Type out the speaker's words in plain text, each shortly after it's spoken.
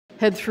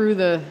head through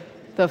the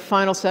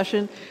final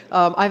session.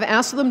 I've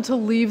asked them to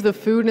leave the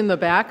food in the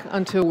back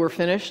until we're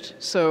finished,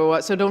 so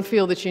don't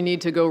feel that you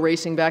need to go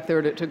racing back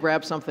there to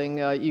grab something.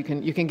 You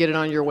can get it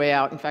on your way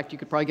out. In fact, you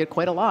could probably get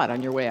quite a lot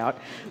on your way out,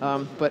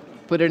 but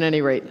at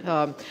any rate.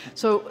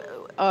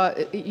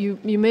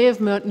 You may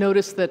have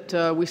noticed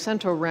that we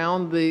sent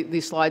around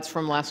the slides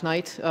from last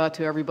night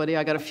to everybody.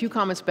 I got a few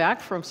comments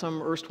back from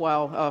some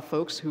erstwhile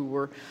folks who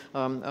were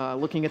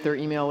looking at their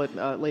email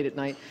late at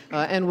night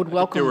and would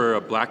welcome. There were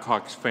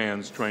Blackhawks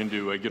fans trying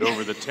to get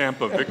over the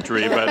Tampa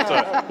victory,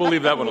 but we'll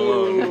leave that one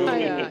alone.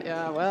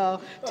 Yeah,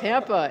 well,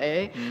 Tampa,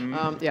 eh?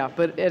 Mm-hmm. Yeah,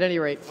 but at any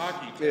rate.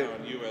 Hockey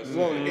town,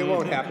 USA. It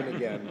won't happen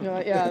again.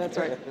 Yeah, that's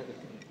right.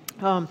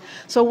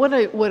 So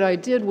what I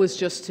did was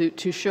just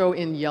to show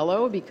in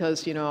yellow,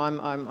 because I'm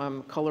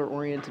a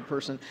color-oriented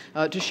person,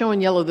 to show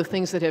in yellow the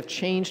things that have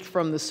changed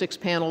from the 6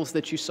 panels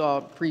that you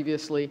saw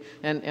previously,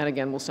 and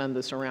again we'll send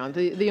this around.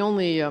 The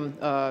only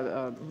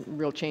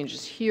real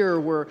changes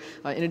here were,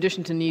 in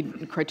addition to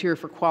need criteria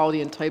for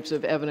quality and types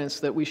of evidence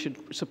that we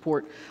should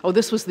support. Oh,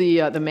 this was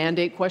the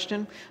mandate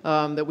question,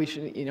 that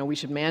we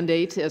should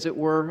mandate, as it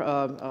were,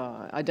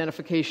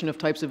 identification of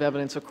types of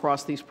evidence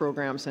across these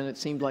programs, and it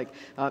seemed like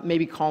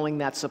maybe calling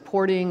that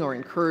supporting or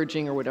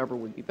encouraging or whatever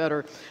would be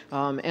better.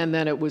 And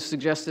then it was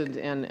suggested,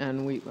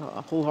 and we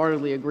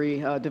wholeheartedly agree,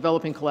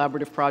 developing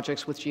collaborative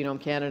projects with Genome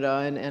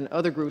Canada and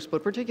other groups,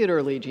 but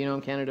particularly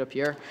Genome Canada,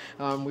 Pierre,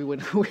 we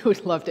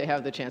would love to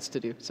have the chance to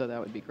do, so that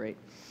would be great.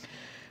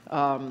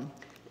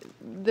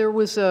 There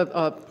was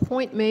a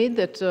point made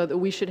that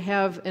we should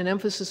have an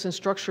emphasis and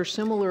structure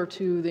similar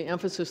to the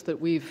emphasis that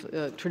we've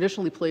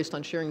traditionally placed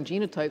on sharing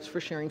genotypes for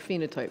sharing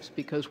phenotypes,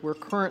 because we're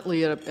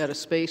currently at a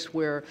space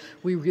where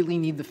we really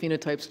need the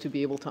phenotypes to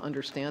be able to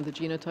understand the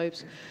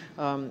genotypes.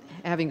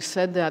 Having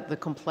said that, the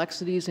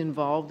complexities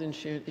involved in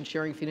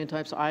sharing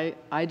phenotypes,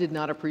 I did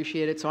not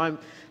appreciate it. So I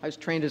was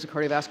trained as a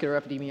cardiovascular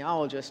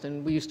epidemiologist,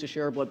 and we used to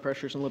share blood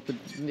pressures and lipid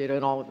data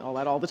and all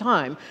that all the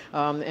time,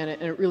 and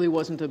it really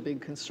wasn't a big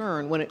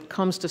concern. When it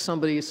comes to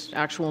somebody's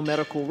actual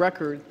medical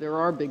record, there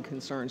are big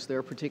concerns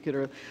there,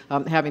 particularly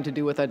having to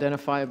do with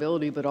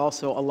identifiability, but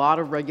also a lot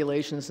of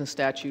regulations and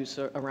statutes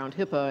around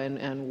HIPAA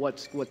and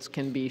what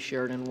can be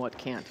shared and what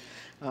can't.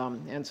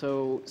 And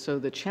so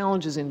the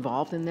challenges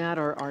involved in that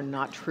are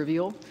not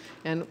trivial.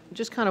 And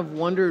just kind of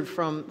wondered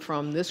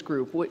from this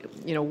group,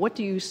 what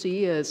do you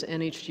see as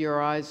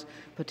NHGRI's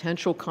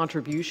potential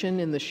contribution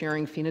in the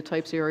sharing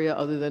phenotypes area,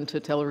 other than to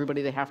tell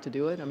everybody they have to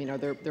do it? I mean, are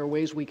there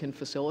ways we can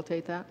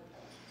facilitate that?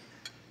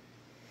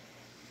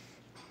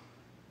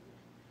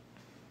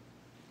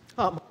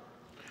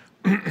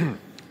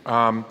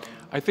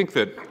 I think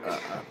that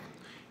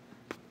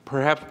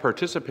perhaps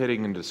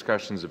participating in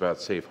discussions about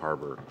safe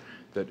harbor,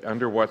 that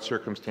under what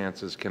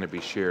circumstances can it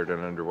be shared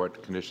and under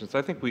what conditions,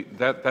 I think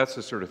that's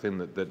the sort of thing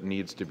that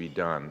needs to be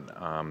done.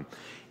 I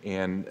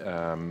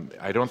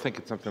don't think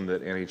it's something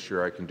that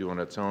NHGRI can do on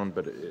its own,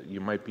 but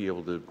you might be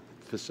able to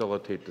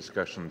facilitate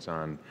discussions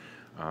on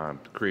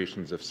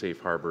creations of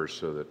safe harbors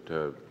so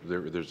that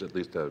there's at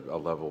least a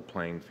level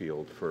playing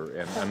field for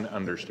an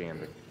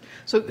understanding.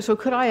 So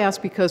could I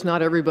ask, because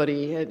not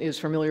everybody is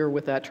familiar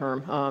with that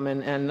term,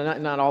 and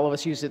not all of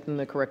us use it in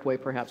the correct way,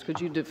 perhaps, could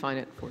you define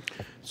it for us?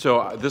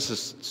 So this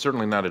is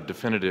certainly not a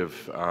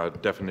definitive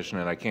definition,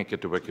 and I can't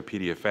get to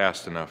Wikipedia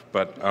fast enough,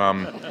 but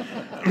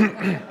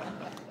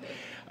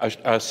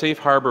a safe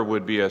harbor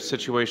would be a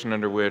situation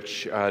under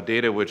which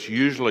data which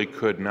usually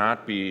could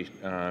not be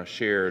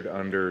shared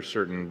under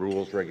certain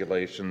rules,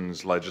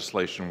 regulations,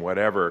 legislation,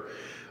 whatever,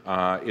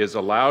 is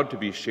allowed to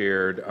be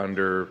shared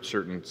under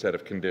certain set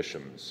of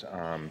conditions.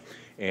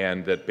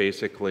 And that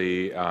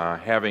basically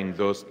having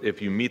those,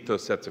 if you meet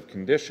those sets of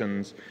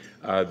conditions,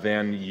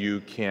 then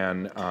you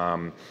can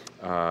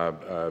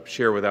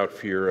share without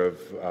fear of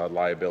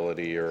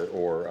liability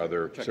or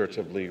other sorts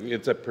of legal,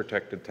 it's a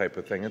protected type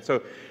of thing. And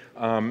so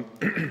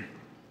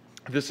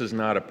this is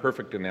not a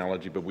perfect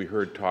analogy, but we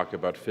heard talk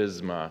about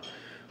FSMA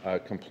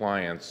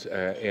compliance,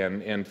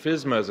 and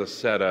FSMA is a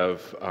set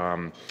of,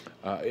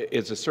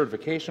 it's a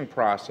certification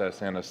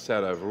process and a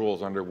set of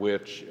rules under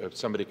which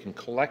somebody can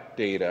collect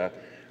data.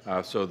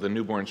 So the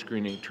Newborn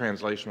Screening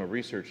Translational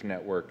Research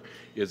Network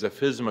is a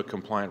FSMA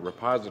compliant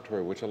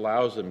repository which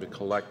allows them to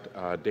collect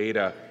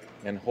data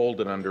and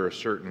hold it under a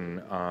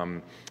certain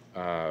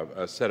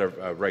a set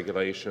of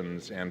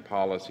regulations and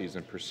policies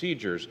and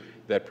procedures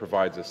that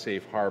provides a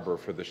safe harbor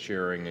for the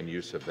sharing and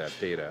use of that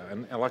data.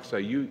 And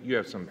Alexa, you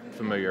have some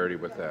familiarity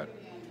with that.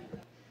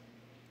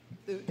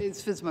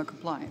 It's FSMA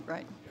compliant,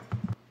 right?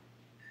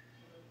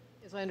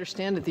 As I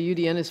understand it, the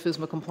UDN is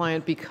FSMA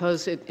compliant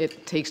because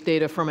it takes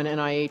data from an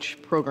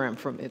NIH program,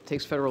 it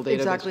takes federal data.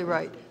 Exactly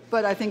right.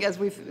 But I think, as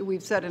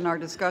we've said in our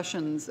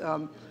discussions,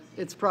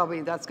 it's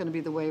probably, that's going to be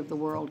the way of the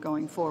world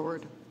going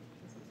forward.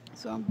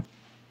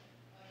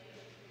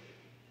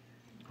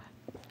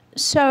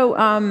 So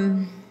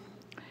I'm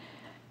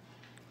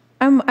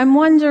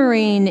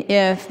wondering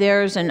if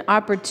there's an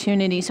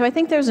opportunity. So I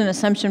think there's an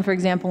assumption, for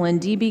example, in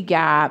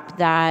dbGaP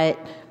that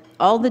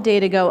all the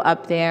data go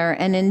up there,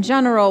 and in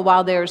general,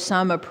 while there's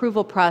some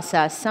approval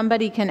process,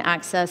 somebody can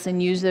access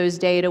and use those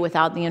data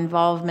without the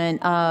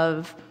involvement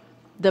of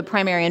the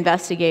primary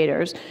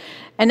investigators.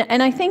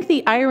 And I think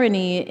the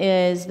irony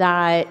is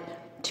that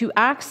to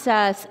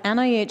access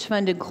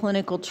NIH-funded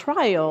clinical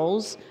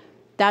trials,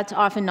 that's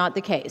often not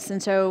the case.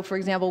 And so, for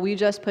example, we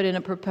just put in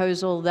a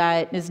proposal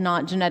that is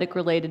not genetic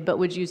related, but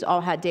would use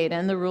all-hat data.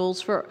 And the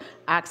rules for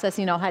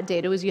accessing all-hat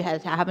data was you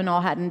had to have an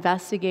all-hat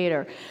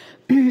investigator.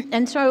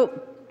 And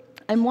so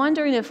I'm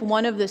wondering if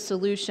one of the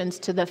solutions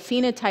to the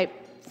phenotype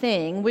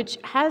thing, which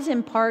has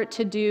in part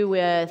to do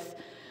with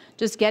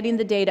just getting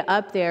the data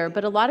up there,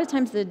 but a lot of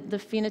times the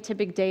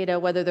phenotypic data,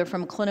 whether they're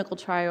from a clinical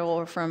trial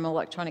or from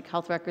electronic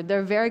health record,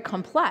 they're very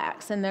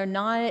complex and they're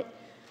not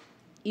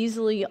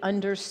easily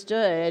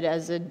understood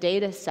as a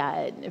data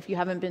set if you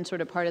haven't been sort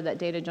of part of that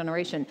data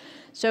generation.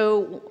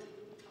 So,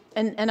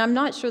 and I'm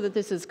not sure that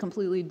this is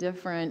completely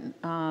different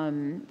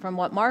from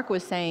what Mark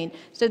was saying,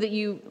 so that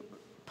you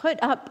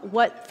put up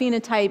what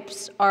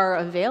phenotypes are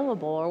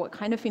available or what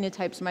kind of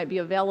phenotypes might be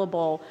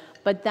available,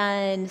 but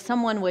then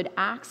someone would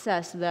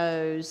access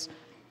those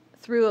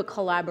through a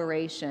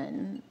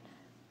collaboration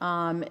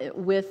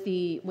with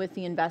the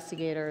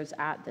investigators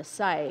at the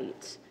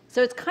site.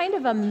 So it's kind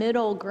of a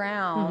middle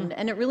ground,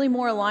 and it really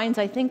more aligns,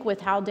 I think,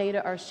 with how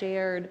data are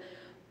shared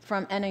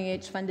from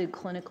NIH-funded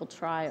clinical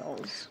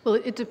trials. Well,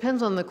 it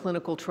depends on the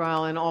clinical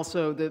trial and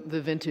also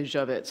the vintage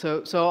of it.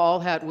 So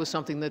all-hat was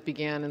something that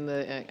began in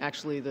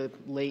actually the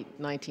late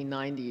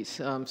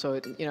 1990s. So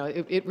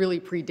it really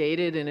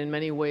predated and in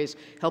many ways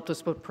helped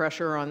us put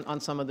pressure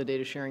on some of the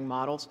data sharing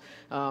models.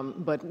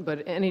 But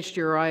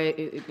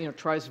NHGRI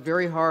tries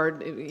very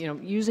hard,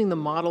 using the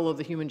model of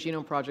the Human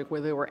Genome Project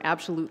where there were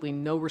absolutely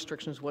no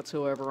restrictions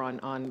whatsoever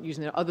on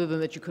using it, other than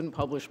that you couldn't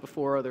publish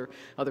before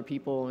other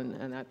people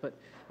and that.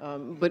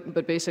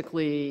 But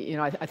basically,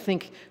 I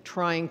think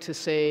trying to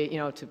say,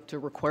 to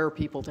require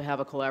people to have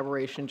a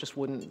collaboration just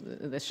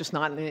wouldn't, that's just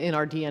not in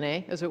our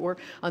DNA, as it were.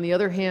 On the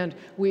other hand,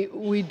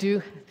 we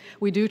do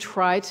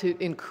try to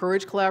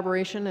encourage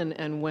collaboration,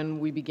 and when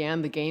we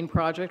began the GAIN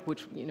project,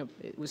 which,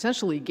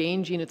 essentially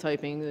GAIN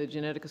genotyping, the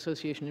Genetic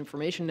Association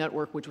Information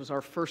Network, which was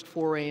our first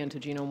foray into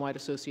genome-wide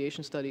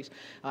association studies,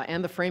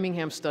 and the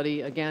Framingham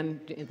study,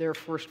 again, their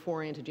first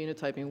foray into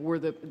genotyping, were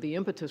the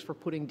impetus for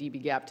putting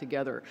dbGaP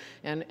together.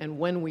 And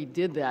when we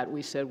did that,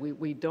 we said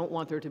we don't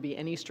want there to be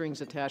any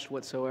strings attached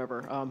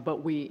whatsoever.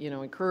 But we,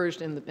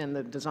 encouraged in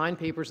the design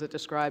papers that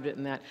described it,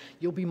 and that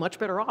you'll be much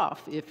better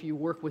off if you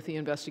work with the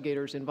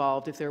investigators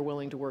involved, if they're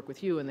willing to work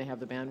with you and they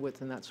have the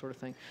bandwidth and that sort of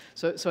thing.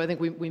 So I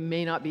think we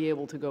may not be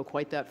able to go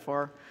quite that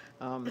far,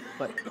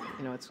 but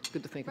it's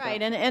good to think about.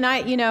 Right, and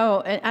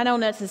I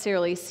don't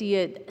necessarily see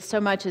it so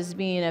much as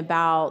being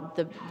about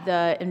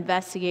the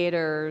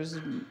investigators.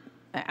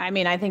 I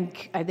mean, I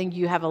think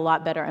you have a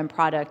lot better end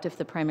product if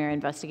the primary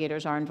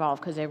investigators are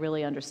involved because they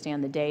really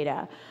understand the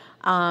data.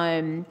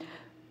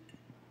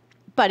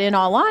 But in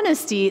all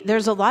honesty,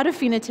 there's a lot of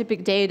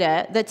phenotypic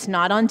data that's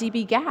not on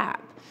dbGaP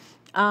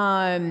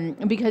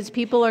because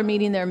people are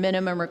meeting their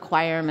minimum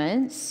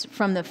requirements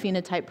from the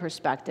phenotype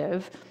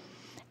perspective.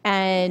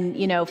 And,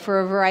 for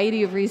a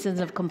variety of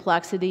reasons of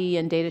complexity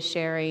and data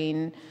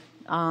sharing,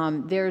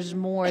 there's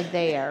more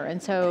there.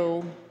 And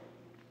so,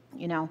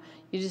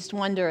 you just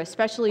wonder,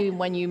 especially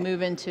when you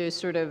move into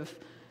sort of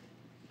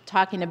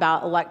talking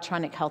about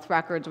electronic health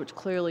records, which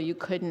clearly you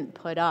couldn't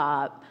put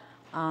up,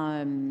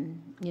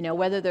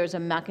 whether there's a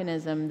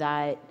mechanism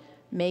that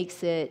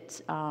makes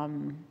it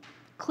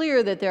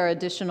clear that there are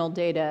additional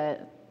data,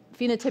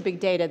 phenotypic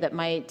data that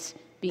might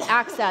be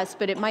accessed,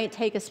 but it might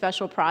take a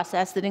special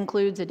process that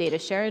includes a data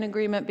sharing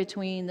agreement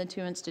between the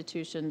two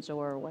institutions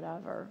or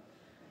whatever.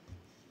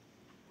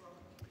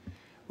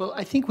 Well,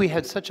 I think we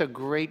had such a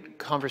great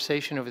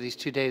conversation over these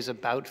 2 days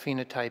about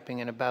phenotyping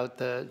and about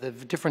the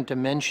different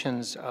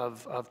dimensions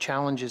of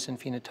challenges in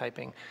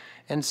phenotyping.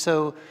 And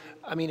so,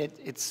 I mean,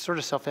 it's sort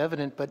of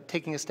self-evident, but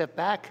taking a step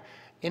back,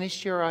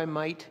 NHGRI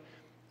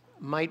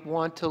might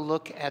want to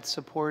look at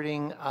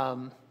supporting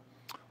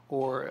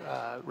or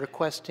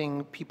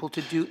requesting people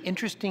to do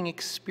interesting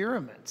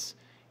experiments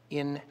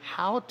in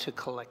how to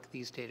collect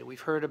these data.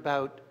 We've heard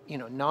about,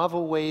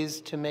 novel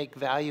ways to make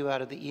value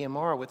out of the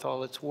EMR with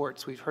all its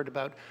warts. We've heard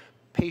about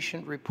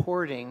patient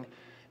reporting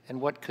and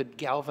what could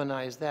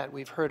galvanize that.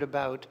 We've heard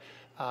about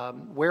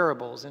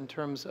wearables in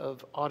terms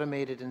of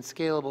automated and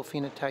scalable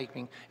phenotyping.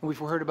 And we've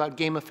heard about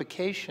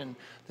gamification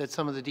that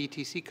some of the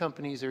DTC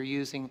companies are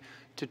using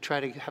to try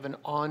to have an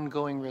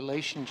ongoing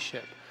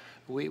relationship.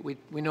 We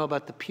know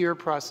about the peer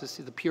process,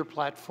 the peer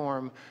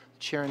platform.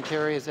 Sharon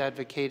Terry is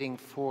advocating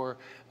for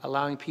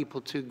allowing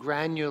people to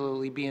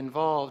granularly be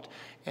involved,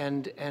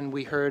 and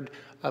we heard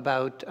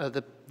about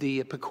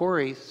the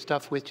PCORI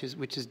stuff, which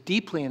is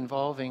deeply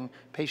involving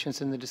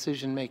patients in the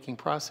decision-making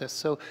process.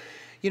 So,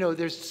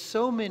 there's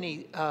so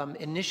many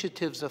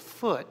initiatives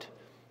afoot,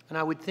 and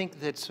I would think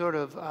that sort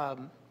of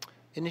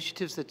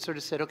initiatives that sort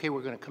of said, okay,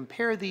 we're going to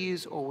compare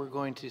these, or we're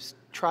going to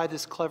try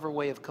this clever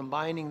way of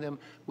combining them,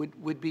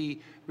 would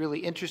be really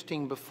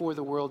interesting before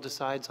the world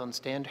decides on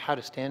how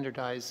to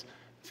standardize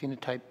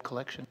phenotype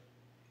collection.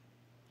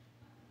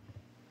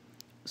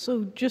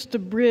 So just to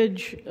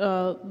bridge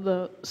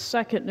the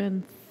second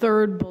and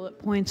third bullet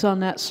points on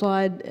that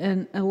slide,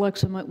 and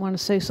Alexa might want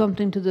to say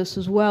something to this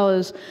as well,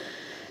 is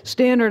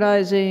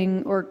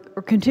standardizing or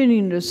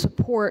continuing to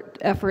support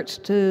efforts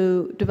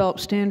to develop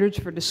standards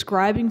for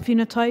describing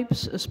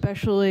phenotypes,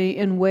 especially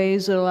in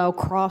ways that allow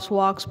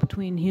crosswalks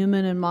between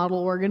human and model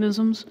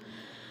organisms.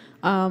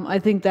 I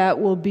think that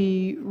will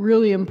be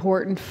really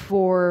important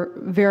for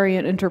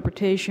variant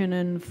interpretation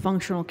and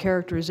functional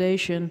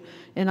characterization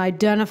and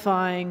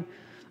identifying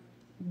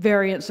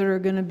variants that are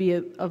going to be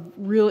of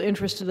real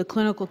interest to the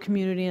clinical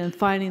community and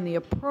finding the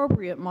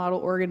appropriate model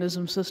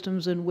organism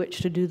systems in which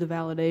to do the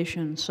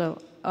validation. So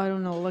I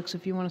don't know, Alexa,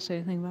 if you want to say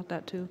anything about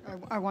that too.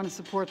 I want to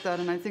support that,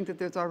 and I think that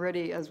there's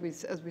already, as we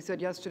said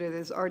yesterday,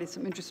 there's already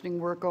some interesting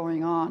work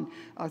going on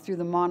through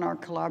the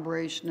Monarch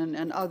collaboration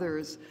and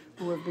others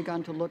who have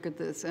begun to look at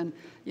this. And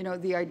you know,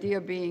 the idea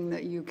being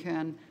that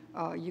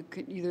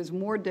there's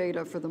more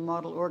data for the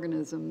model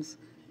organisms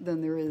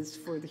than there is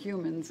for the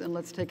humans, and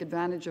let's take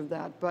advantage of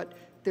that. But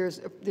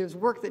there's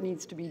work that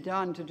needs to be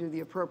done to do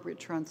the appropriate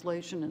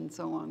translation and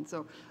so on.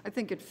 So I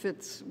think it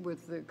fits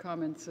with the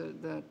comments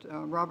that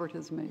Robert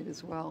has made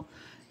as well.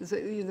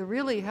 There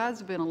really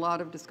has been a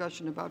lot of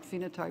discussion about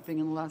phenotyping in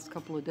the last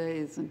couple of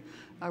days, and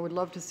I would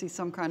love to see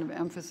some kind of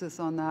emphasis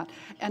on that.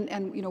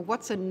 And you know,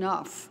 what's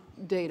enough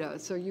data?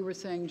 So you were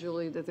saying,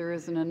 Julie, that there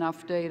isn't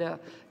enough data.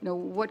 You know,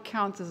 what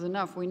counts as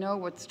enough? We know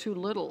what's too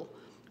little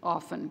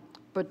often.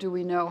 But do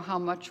we know how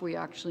much we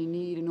actually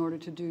need in order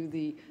to do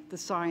the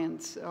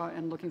science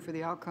and looking for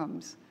the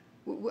outcomes?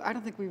 I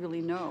don't think we really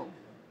know.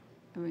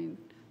 I mean,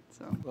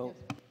 so. Well,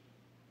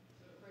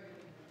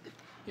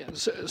 yeah,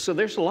 so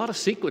there's a lot of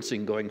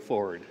sequencing going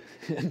forward.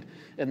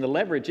 And the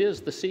leverage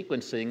is the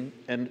sequencing,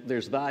 and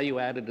there's value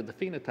added to the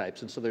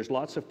phenotypes. And so there's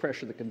lots of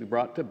pressure that can be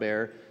brought to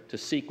bear to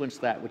sequence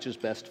that which is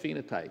best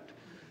phenotyped.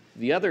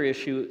 The other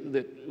issue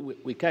that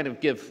we kind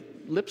of give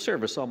lip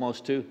service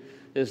almost to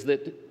is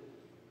that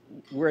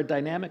we're a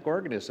dynamic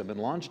organism, and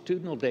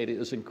longitudinal data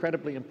is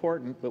incredibly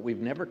important, but we've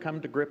never come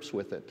to grips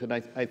with it. And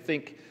I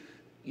think,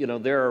 you know,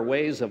 there are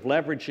ways of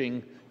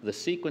leveraging the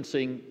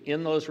sequencing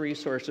in those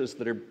resources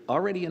that are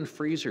already in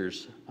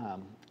freezers,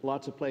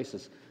 lots of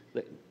places.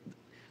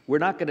 We're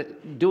not going to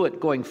do it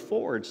going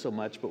forward so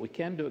much, but we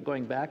can do it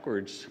going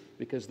backwards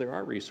because there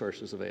are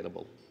resources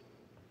available.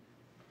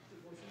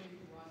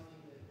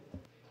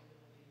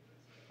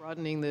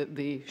 Broadening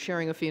the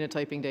sharing of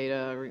phenotyping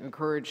data, or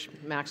encourage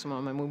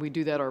maximum. I mean, we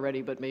do that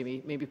already, but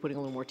maybe putting a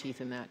little more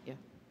teeth in that, yeah.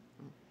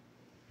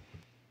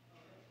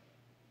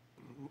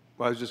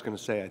 Well, I was just going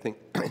to say, I think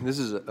this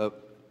is a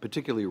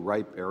particularly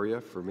ripe area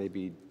for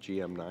maybe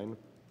GM9.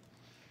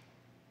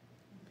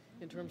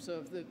 In terms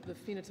of the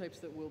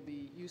phenotypes that will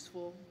be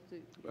useful?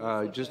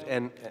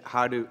 And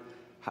how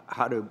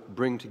to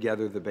bring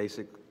together the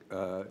basic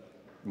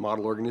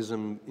model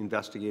organism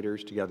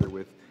investigators together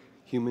with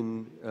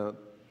human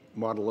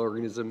model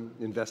organism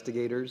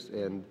investigators,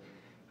 and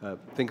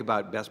think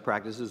about best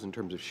practices in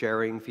terms of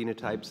sharing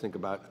phenotypes, think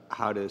about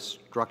how to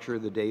structure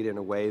the data in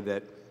a way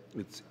that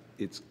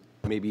it's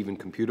maybe even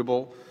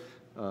computable.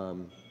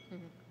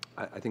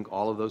 I think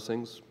all of those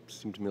things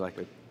seem to me like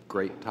a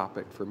great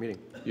topic for a meeting.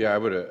 Yeah, I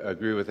would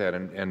agree with that,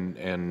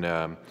 and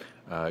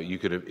you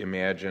could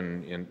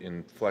imagine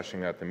in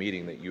fleshing out the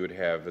meeting that you would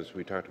have, as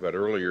we talked about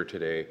earlier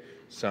today,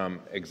 some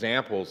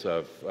examples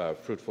of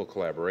fruitful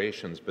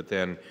collaborations, but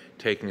then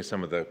taking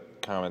some of the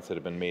comments that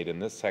have been made in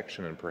this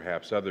section and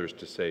perhaps others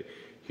to say,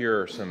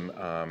 here are some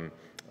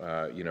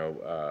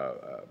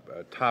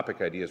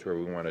topic ideas where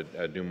we want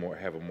to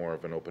have more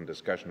of an open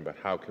discussion about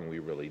how can we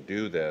really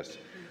do this,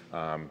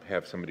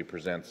 have somebody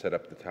present, set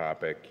up the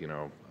topic, you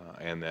know,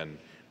 and then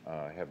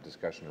have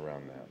discussion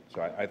around that.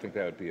 So I think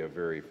that would be a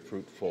very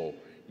fruitful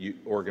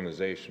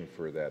organization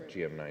for that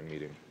GM9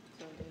 meeting.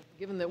 So,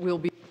 given that we'll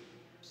be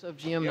of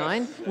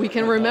GM9, we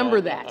can remember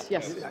that.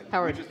 Yes,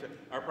 Howard.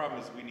 Our problem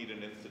is we need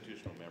an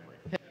institutional memory.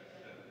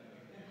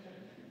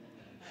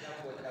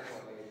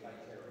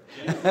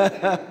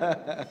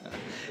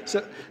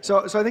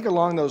 So I think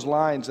along those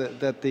lines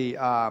that the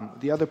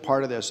other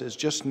part of this is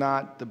just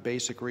not the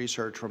basic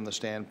research from the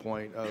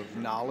standpoint of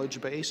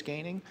knowledge base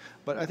gaining,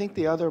 but I think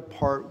the other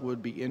part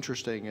would be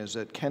interesting is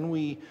that can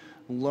we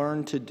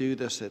learn to do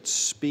this at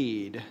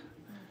speed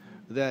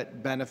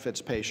that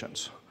benefits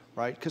patients,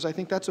 right? Because I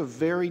think that's a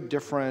very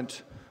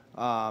different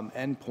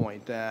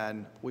endpoint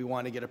than we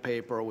want to get a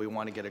paper or we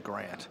want to get a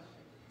grant.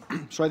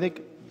 So I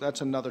think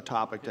that's another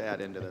topic to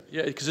add into this.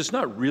 Yeah, because it's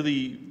not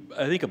really,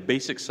 I think a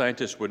basic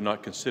scientist would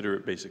not consider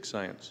it basic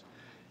science.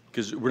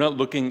 Because we're not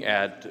looking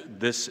at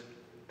this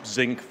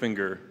zinc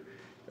finger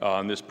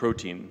on this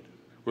protein.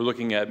 We're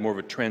looking at more of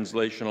a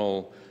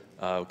translational,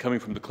 coming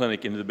from the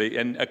clinic into the,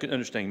 and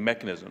understanding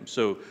mechanisms.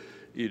 So,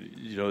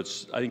 you know,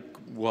 I think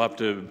we'll have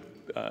to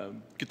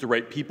get the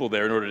right people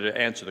there in order to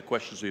answer the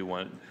questions we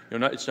want. You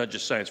know, it's not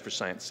just science for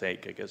science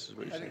sake, I guess is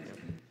what you're saying.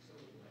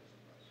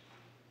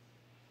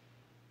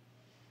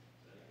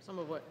 Some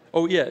of what?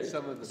 Oh, yeah.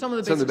 Some of the Some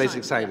of the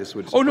basic scientists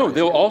would. Oh, no, surprise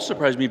they'll you. all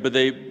surprise me, but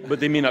they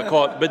may not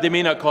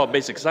call it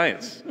basic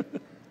science.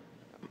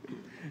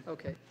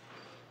 Okay.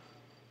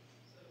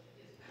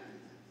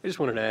 I just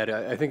wanted to add,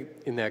 I think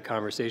in that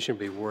conversation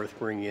it'd be worth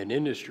bringing in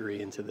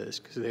industry into this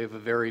because they have a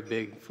very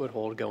big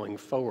foothold going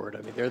forward.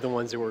 I mean, they're the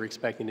ones that we're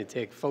expecting to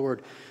take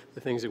forward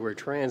the things that we're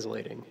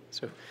translating.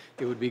 So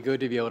it would be good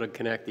to be able to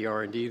connect the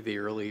R&D to the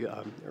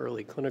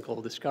early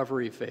clinical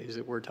discovery phase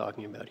that we're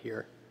talking about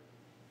here.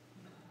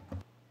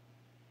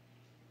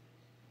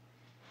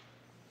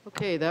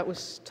 Okay, that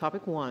was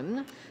topic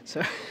 1.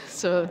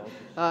 No,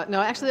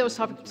 actually that was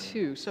topic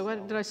 2. So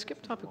did I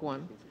skip topic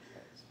 1?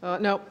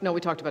 No,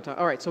 we talked about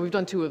all right, so we've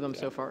done 2 of them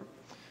so far.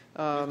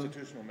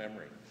 Institutional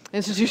memory.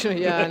 Institutional,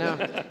 yeah, I know.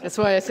 That's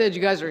why I said you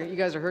guys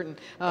are hurting.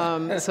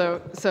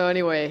 So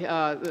anyway,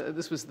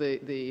 this was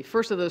the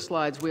first of those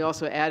slides. We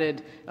also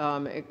added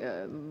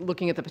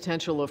looking at the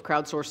potential of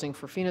crowdsourcing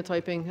for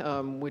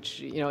phenotyping,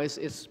 which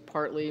is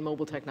partly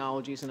mobile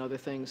technologies and other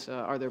things.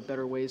 Are there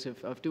better ways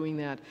of doing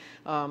that?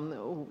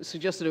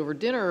 Suggested over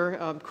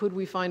dinner, could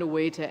we find a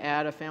way to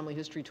add a family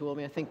history tool? I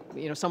mean, I think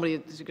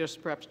somebody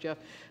suggested, perhaps Jeff,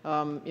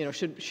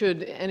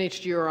 should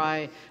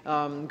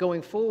NHGRI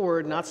going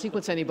forward not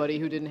sequence anybody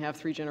who didn't have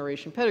 3-generation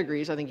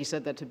pedigrees? I think he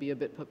said that to be a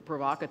bit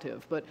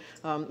provocative, but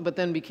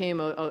then became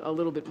a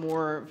little bit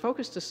more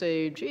focused to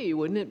say, gee,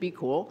 wouldn't it be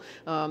cool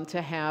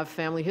to have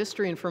family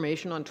history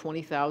information on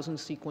 20,000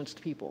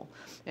 sequenced people,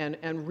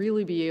 and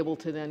really be able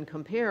to then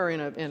compare in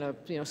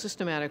a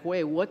systematic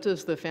way, what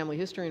does the family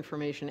history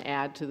information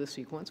add to the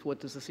sequence?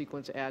 What does the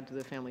sequence add to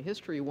the family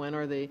history? When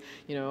are they,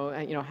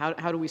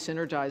 how do we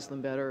synergize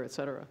them better, et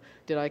cetera?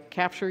 Did I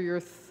capture your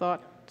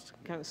thought?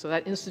 So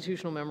that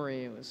institutional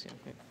memory it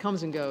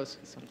comes and goes.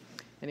 So.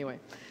 Anyway,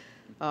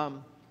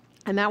 and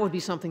that would be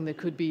something that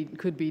could be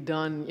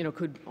done,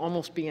 could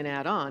almost be an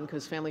add-on,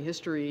 because family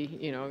history,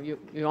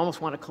 you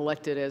almost want to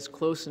collect it as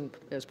close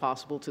as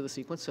possible to the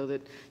sequence, so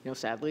that,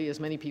 sadly, as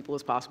many people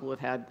as possible have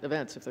had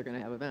events if they're going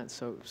to have events.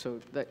 So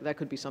that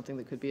could be something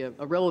that could be a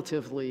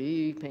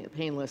relatively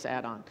painless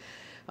add-on.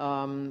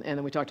 And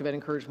then we talked about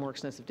encourage more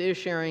extensive data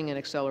sharing and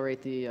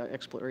accelerate the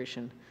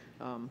exploration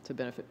to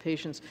benefit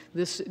patients.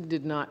 This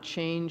did not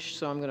change,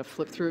 so I'm going to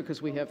flip through it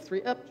because we have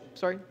 3.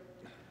 Sorry.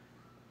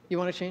 You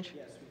want to change?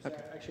 Yes.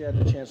 Okay. I actually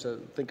had the chance to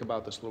think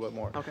about this a little bit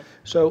more. Okay.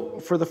 So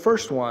for the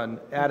first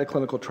one, add a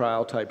clinical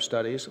trial type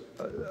studies.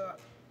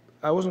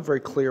 I wasn't very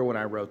clear when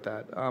I wrote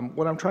that.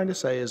 What I'm trying to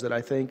say is that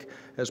I think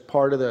as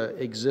part of the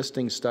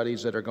existing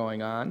studies that are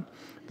going on,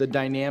 the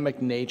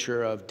dynamic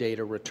nature of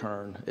data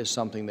return is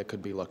something that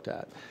could be looked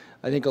at.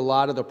 I think a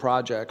lot of the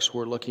projects,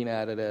 we're looking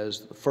at it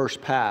as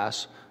first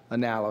pass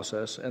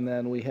analysis, and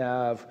then we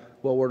have,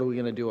 well, what are we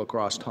going to do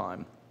across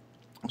time?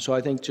 So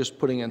I think just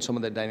putting in some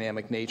of the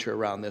dynamic nature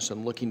around this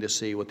and looking to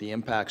see what the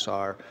impacts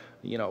are,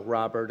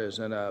 Robert is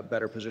in a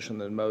better position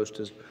than most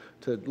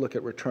to look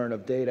at return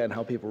of data and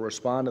how people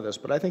respond to this.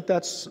 But I think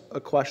that's a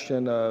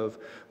question of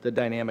the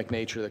dynamic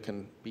nature that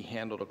can be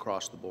handled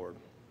across the board.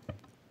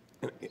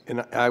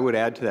 And I would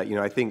add to that,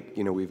 I think,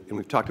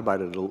 we've talked about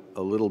it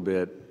a little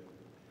bit,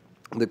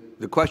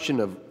 the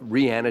question of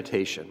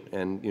reannotation.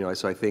 And,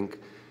 so I think,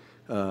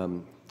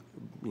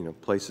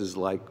 places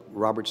like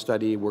Robert's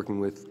study, working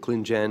with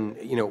ClinGen,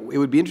 it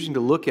would be interesting to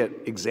look at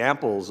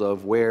examples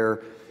of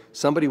where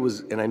somebody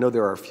was, and I know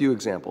there are a few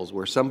examples,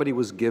 where somebody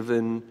was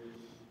given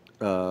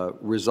a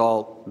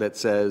result that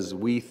says,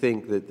 we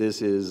think that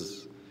this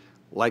is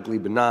likely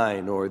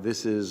benign or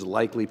this is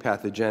likely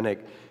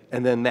pathogenic,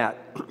 and then that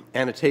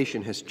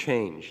annotation has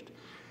changed.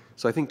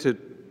 So I think to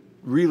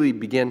really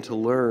begin to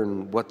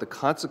learn what the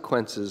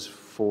consequences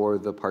for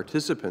the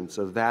participants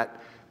of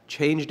that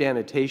changed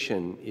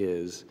annotation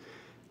is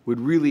would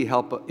really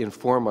help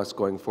inform us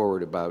going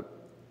forward about,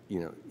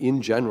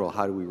 in general,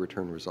 how do we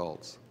return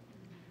results.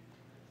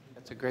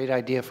 That's a great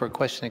idea for a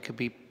question that could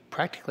be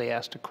practically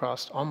asked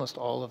across almost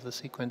all of the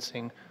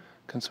sequencing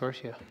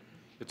consortia.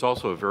 It's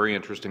also a very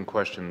interesting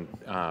question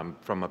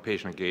from a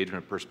patient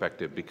engagement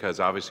perspective, because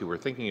obviously we're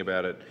thinking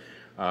about it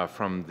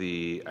from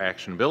the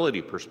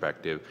actionability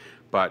perspective,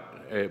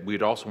 but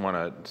we'd also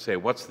want to say,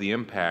 what's the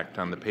impact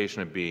on the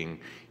patient of being,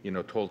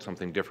 told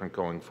something different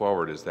going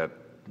forward? Is that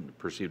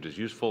perceived as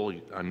useful,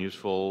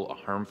 unuseful,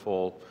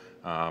 harmful?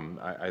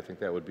 I think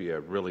that would be a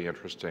really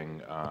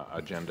interesting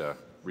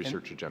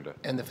research agenda.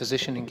 And the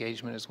physician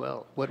engagement as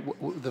well. What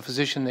the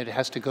physician that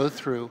has to go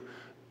through,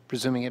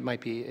 presuming it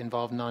might be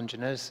involved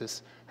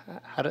non-geneticists,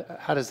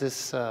 how does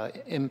this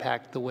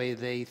impact the way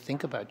they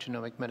think about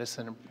genomic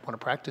medicine and want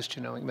to practice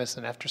genomic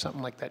medicine after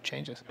something like that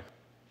changes?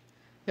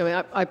 I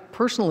mean, I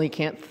personally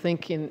can't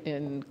think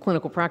in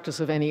clinical practice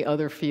of any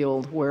other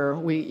field where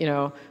we,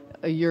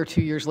 a year,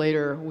 2 years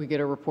later, we get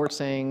a report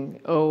saying,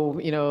 oh,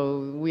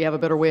 we have a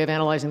better way of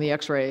analyzing the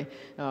X-ray,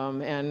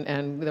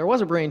 and there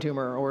was a brain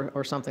tumor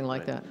or something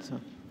like that. So.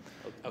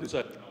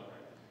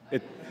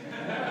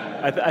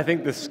 I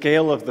think the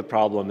scale of the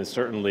problem is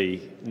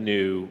certainly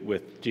new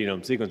with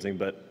genome sequencing,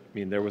 but I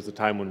mean, there was a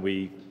time when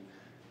we,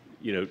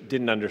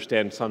 didn't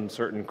understand some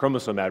certain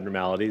chromosome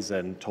abnormalities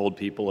and told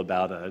people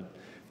about a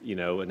you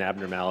know, an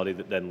abnormality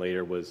that then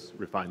later was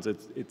refined. So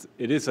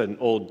it is an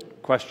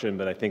old question,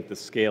 but I think the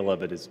scale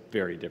of it is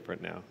very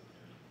different now.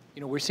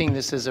 You know, we're seeing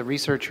this as a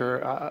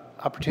researcher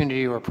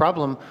opportunity or a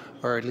problem,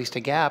 or at least a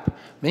gap.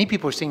 Many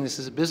people are seeing this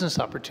as a business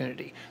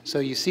opportunity. So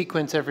you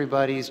sequence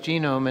everybody's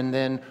genome, and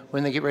then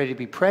when they get ready to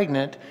be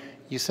pregnant,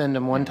 you send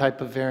them one type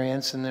of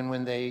variants, and then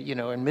when they, you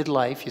know, in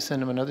midlife, you send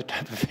them another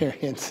type of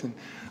variants. And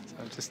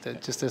so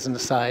just as an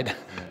aside.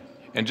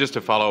 And just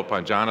to follow up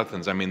on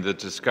Jonathan's, I mean, the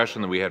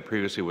discussion that we had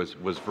previously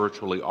was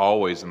virtually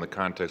always in the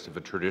context of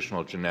a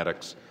traditional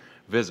genetics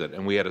visit,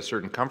 and we had a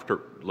certain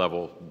comfort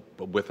level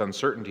with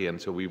uncertainty, and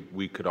so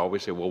we could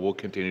always say, well, we'll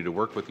continue to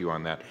work with you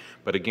on that.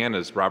 But again,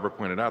 as Robert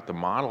pointed out, the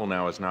model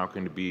now is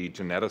going to be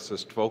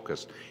geneticist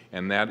focused,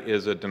 and that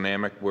is a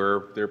dynamic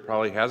where there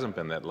probably hasn't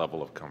been that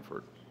level of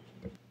comfort.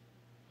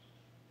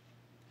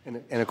 And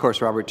of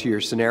course, Robert, to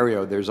your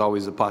scenario, there's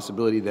always the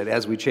possibility that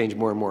as we change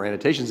more and more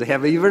annotations, they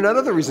have even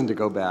another reason to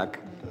go back.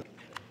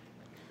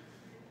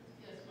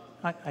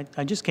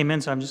 I just came in,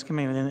 so I'm just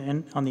coming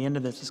in on the end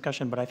of this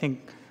discussion, but I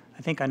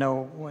think I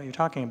know what you're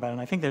talking about, and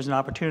I think there's an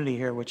opportunity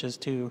here, which is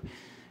to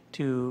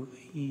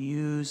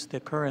use the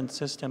current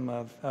system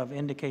of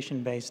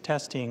indication-based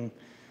testing,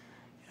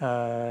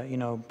 you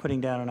know,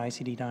 putting down an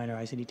ICD-9 or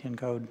ICD-10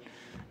 code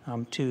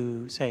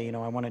to say, you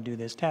know, I want to do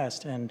this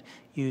test, and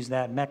use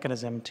that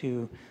mechanism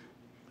to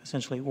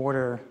essentially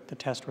order the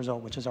test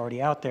result, which is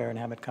already out there, and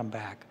have it come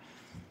back.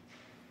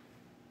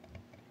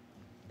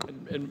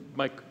 And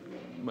Mike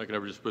and I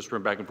were just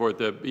whispering back and forth.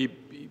 He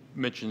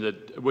mentioned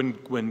that when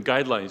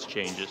guidelines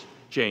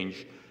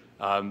change,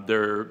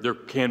 there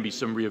can be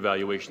some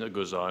reevaluation that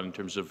goes on in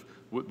terms of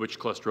which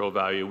cholesterol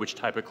value, which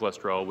type of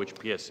cholesterol, which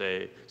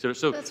PSA.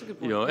 So that's a good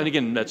point. You know, and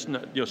again, that's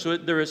not, you know, so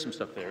there is some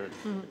stuff there.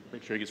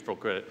 Make sure he gets full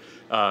credit.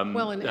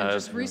 Well, and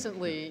just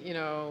recently, you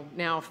know,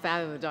 now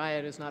fat in the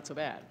diet is not so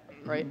bad,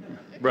 right?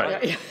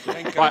 Right. Yeah.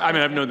 Well, I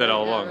mean, I've known that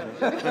all along.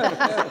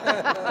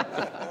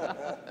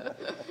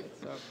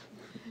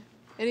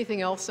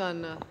 Anything else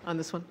on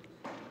this one?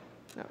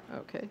 No,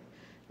 okay.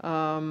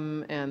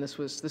 And this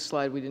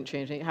slide, we didn't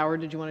change anything.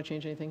 Howard, did you want to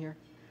change anything here?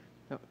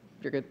 No,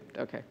 you're good.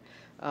 Okay.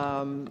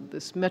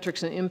 This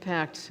metrics and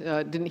impact,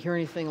 didn't hear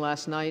anything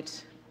last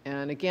night.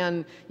 And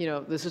again, you know,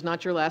 this is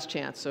not your last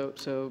chance.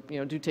 So you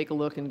know, do take a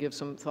look and give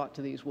some thought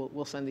to these.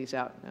 We'll send these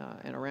out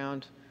and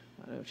around.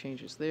 No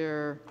changes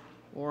there.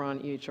 Or on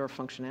EHR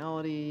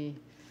functionality.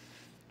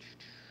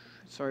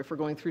 Sorry for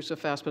going through so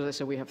fast, but as I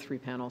said, we have 3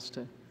 panels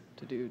to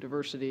do.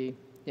 Diversity.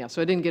 Yeah,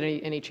 so I didn't get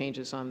any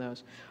changes on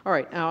those. All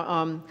right,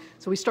 now,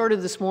 so we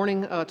started this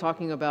morning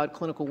talking about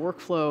clinical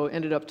workflow,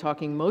 ended up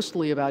talking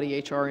mostly about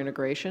EHR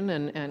integration,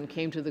 and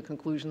came to the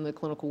conclusion that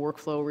clinical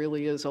workflow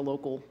really is a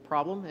local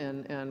problem,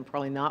 and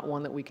probably not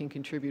one that we can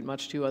contribute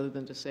much to other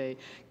than to say,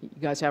 you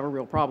guys have a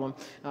real problem.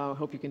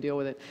 Hope you can deal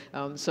with it.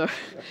 So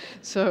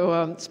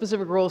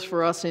specific roles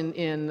for us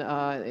in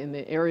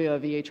the area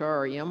of EHR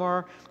or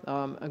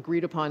EMR,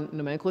 agreed upon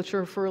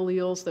nomenclature for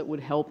alleles that would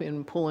help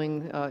in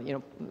pulling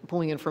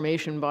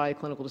information by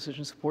clinical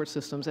decision support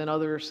systems and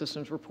other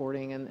systems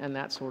reporting and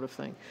that sort of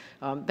thing.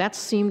 That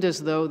seemed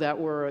as though that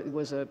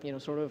was a, you know,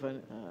 sort of a,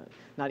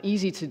 not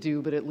easy to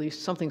do, but at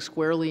least something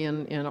squarely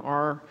in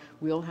our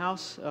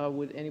wheelhouse.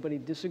 Would anybody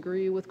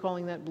disagree with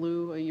calling that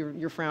blue?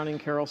 You're frowning,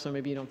 Carol, so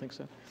maybe you don't think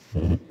so.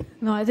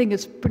 No, I think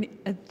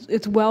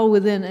it's well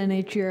within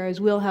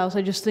NHGRI's wheelhouse.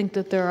 I just think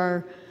that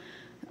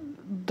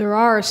there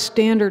are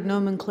standard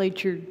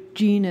nomenclature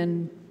gene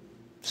and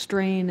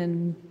strain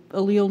and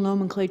allele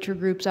nomenclature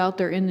groups out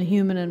there in the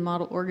human and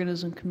model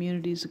organism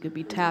communities that could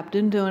be tapped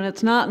into, and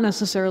it's not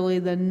necessarily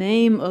the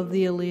name of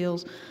the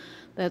alleles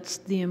that's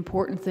the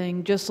important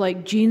thing. Just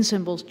like gene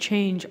symbols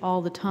change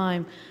all the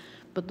time,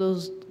 but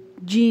those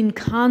gene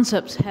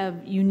concepts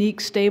have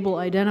unique stable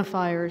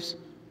identifiers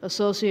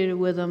associated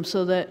with them,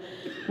 so that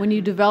when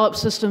you develop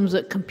systems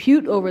that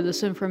compute over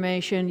this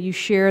information, you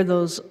share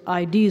those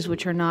IDs,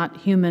 which are not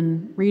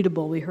human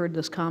readable. We heard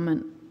this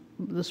comment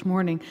this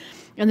morning.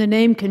 And the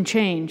name can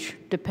change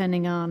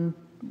depending on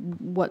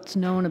what's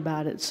known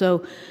about it.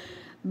 So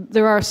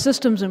there are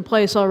systems in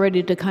place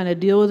already to kind of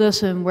deal with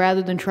this, and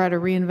rather than try to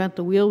reinvent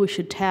the wheel, we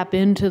should tap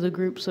into the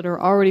groups that are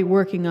already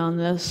working on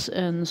this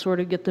and sort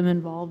of get them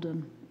involved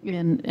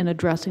in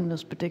addressing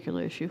this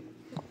particular issue.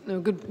 No,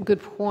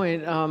 good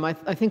point.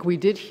 I think we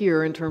did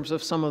hear in terms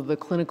of some of the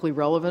clinically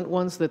relevant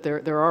ones that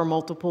there are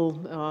multiple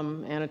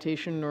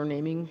annotation or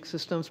naming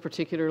systems,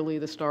 particularly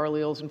the star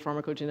alleles and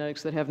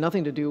pharmacogenetics, that have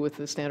nothing to do with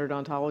the standard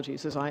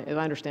ontologies, as I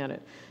understand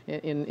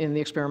it, in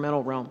the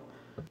experimental realm.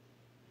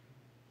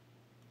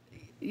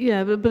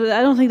 Yeah, but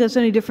I don't think that's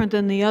any different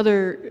than the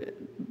other.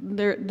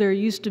 There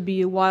used to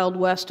be a wild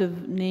west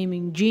of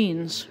naming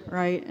genes,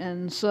 right?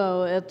 And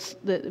so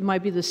it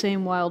might be the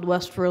same wild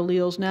west for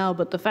alleles now,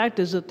 but the fact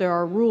is that there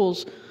are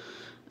rules,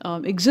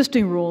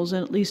 existing rules,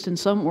 and at least in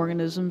some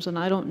organisms, and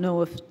I don't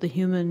know if the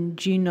human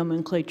gene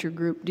nomenclature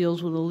group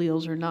deals with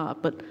alleles or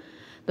not, but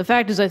the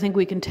fact is I think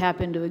we can tap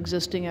into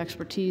existing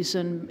expertise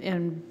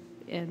and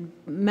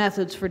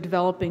methods for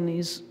developing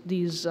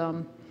these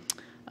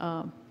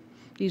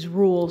these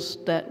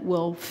rules that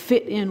will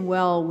fit in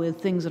well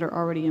with things that are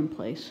already in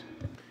place.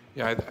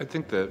 Yeah, I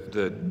think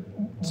the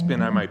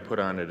spin I might put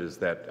on it is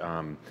that,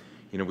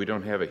 you know, we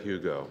don't have a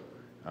Hugo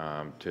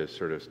to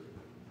sort of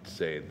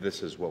say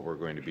this is what we're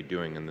going to be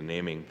doing in the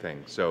naming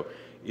thing. So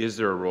is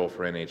there a role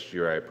for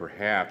NHGRI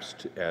perhaps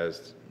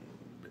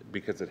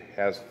because it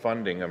has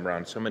funding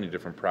around so many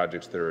different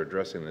projects that are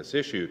addressing this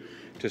issue,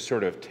 to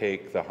sort of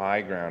take the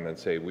high ground and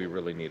say we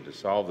really need to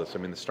solve this? I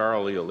mean, the star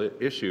allele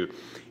issue,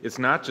 it's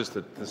not just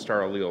that the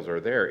star alleles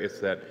are there, it's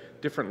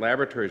that different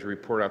laboratories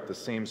report out the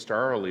same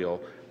star allele,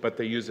 but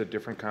they use a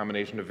different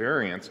combination of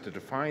variants to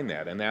define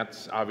that, and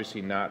that's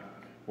obviously not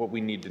what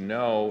we need to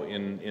know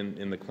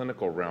in the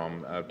clinical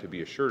realm to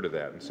be assured of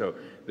that. And so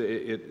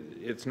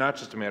it's not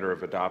just a matter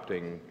of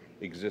adopting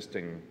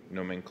existing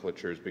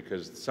nomenclatures,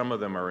 because some of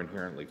them are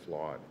inherently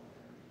flawed.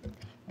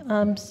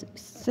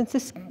 Since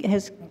this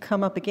has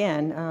come up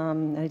again,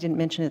 I didn't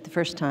mention it the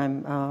first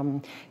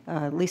time,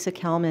 Lisa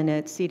Kalman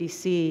at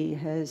CDC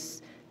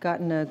has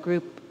gotten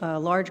a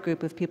large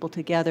group of people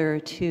together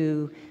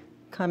to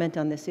comment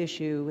on this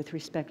issue with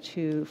respect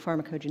to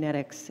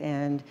pharmacogenetics,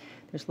 and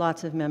there's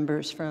lots of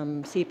members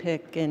from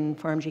CPIC and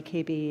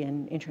PharmGKB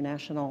and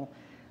international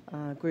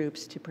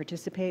groups to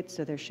participate,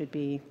 so there should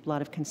be a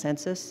lot of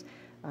consensus.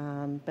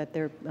 But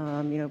they're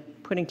you know,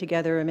 putting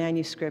together a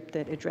manuscript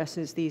that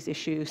addresses these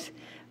issues,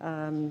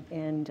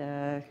 and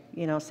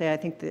you know, I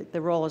think that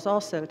the role is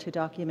also to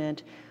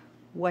document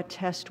what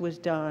test was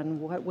done,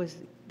 what was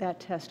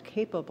that test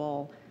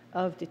capable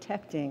of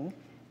detecting,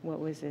 what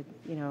was it,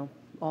 you know,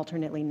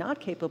 alternately not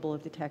capable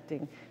of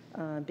detecting,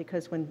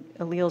 because when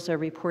alleles are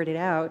reported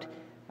out,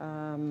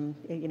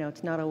 you know,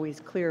 it's not always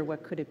clear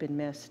what could have been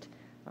missed,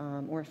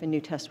 or if a new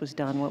test was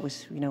done, what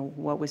was, you know,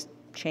 what was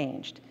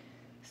changed.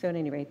 So at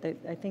any rate,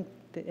 I think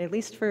that at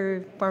least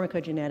for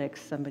pharmacogenetics,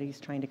 somebody's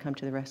trying to come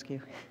to the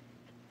rescue.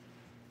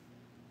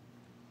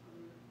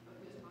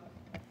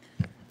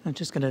 I'm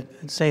just going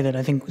to say that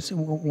I think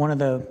one of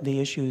the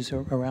issues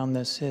around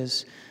this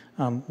is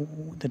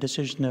the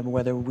decision of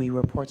whether we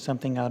report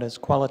something out as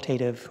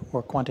qualitative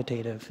or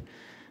quantitative.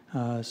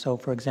 So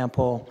for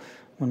example,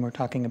 when we're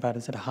talking about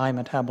is it a high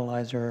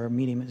metabolizer or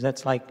medium,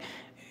 that's like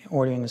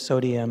ordering a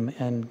sodium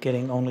and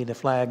getting only the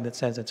flag that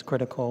says it's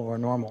critical or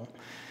normal.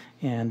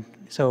 And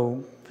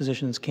so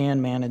physicians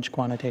can manage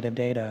quantitative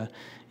data,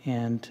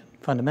 and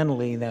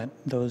fundamentally that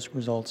those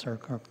results are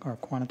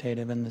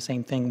quantitative. And the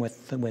same thing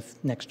with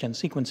next-gen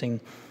sequencing,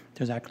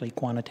 there's actually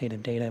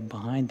quantitative data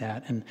behind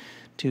that. And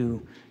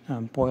to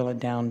boil it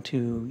down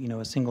to, you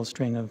know, a single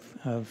string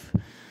of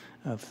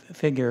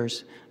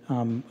figures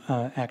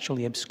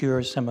actually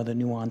obscures some of the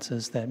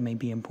nuances that may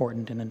be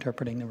important in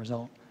interpreting the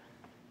result.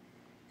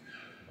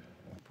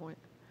 Point.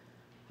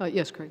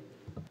 Yes, Craig.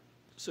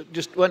 So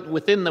just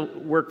within the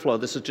workflow,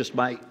 this is just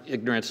my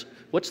ignorance,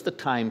 what's the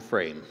time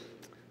frame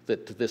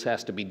that this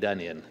has to be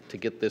done in to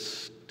get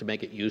this, to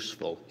make it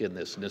useful in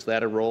this? And is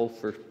that a role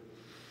for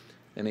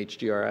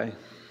NHGRI?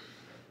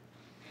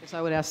 Yes,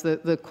 I would ask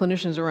the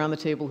clinicians around the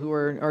table who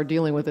are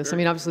dealing with this. I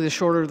mean, obviously, the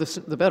shorter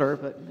the better,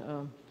 but.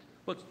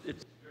 Well,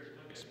 it's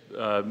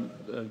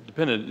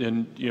dependent.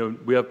 And, you know,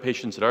 we have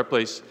patients at our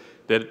place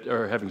that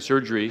are having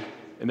surgery,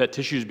 and that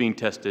tissue is being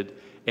tested,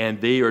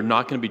 and they are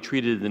not going to be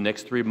treated in the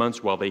next 3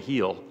 months while they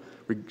heal.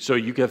 So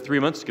you have 3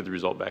 months to get the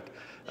result back.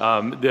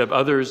 They have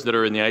others that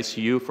are in the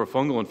ICU for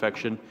fungal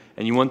infection,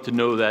 and you want to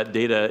know that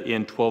data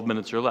in 12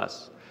 minutes or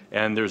less.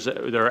 And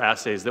there are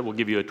assays that will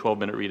give you a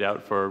 12-minute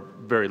readout for a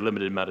very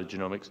limited amount of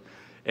genomics,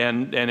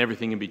 and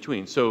everything in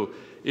between. So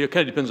it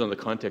kind of depends on the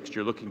context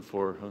you're looking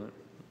for.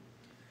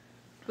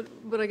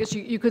 But I guess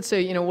you could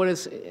say, you know, what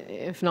is,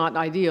 if not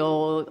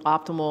ideal,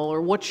 optimal,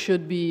 or what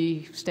should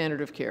be standard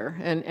of care?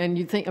 And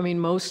you think, I mean,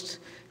 most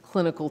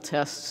clinical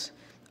tests,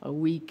 a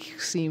week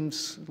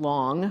seems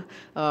long,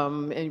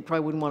 and you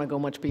probably wouldn't want to go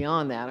much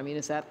beyond that. I mean,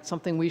 is that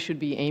something we should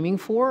be aiming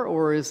for,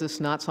 or is this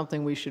not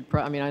something we should,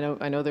 I mean,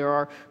 I know there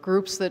are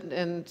groups that,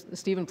 and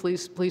Stephen,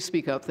 please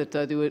speak up, that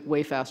do it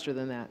way faster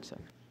than that. So.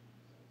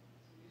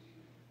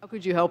 How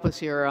could you help us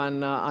here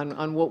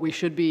on what we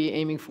should be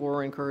aiming for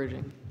or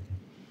encouraging?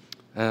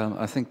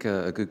 I think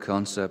a good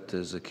concept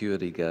is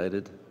acuity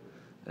guided,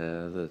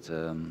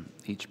 that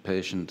each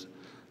patient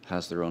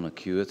has their own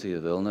acuity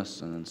of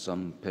illness, and in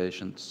some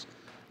patients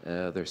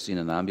they're seen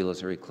in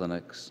ambulatory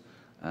clinics,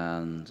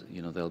 and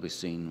you know, they'll be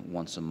seen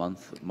once a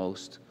month at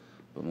most,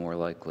 but more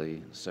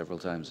likely several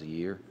times a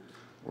year.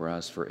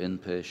 Whereas for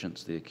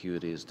inpatients, the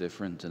acuity is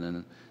different, and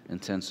in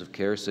intensive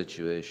care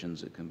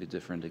situations it can be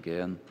different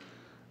again.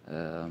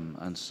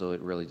 And so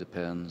it really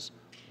depends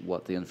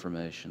what the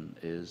information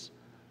is,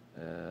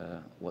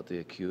 what the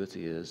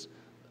acuity is.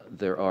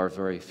 There are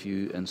very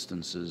few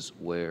instances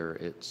where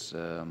it's,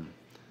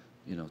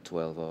 you know,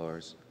 12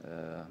 hours.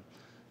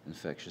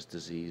 Infectious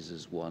disease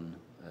is one,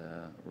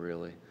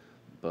 really.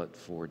 But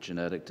for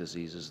genetic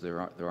diseases, there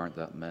aren't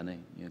that many.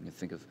 You can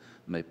think of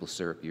maple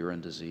syrup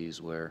urine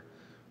disease, where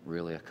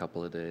really a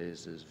couple of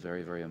days is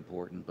very, very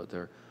important, but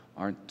there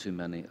aren't too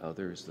many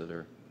others that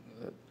are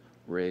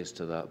raised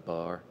to that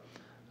bar.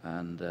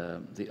 And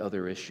the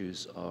other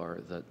issues are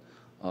that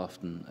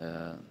often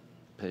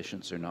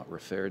patients are not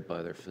referred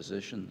by their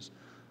physicians.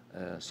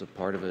 So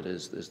part of it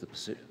is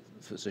the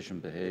physician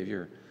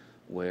behavior,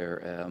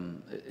 where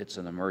it's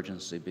an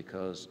emergency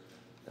because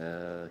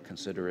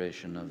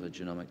consideration of a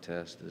genomic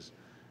test is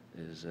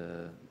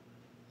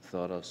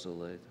thought of so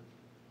late.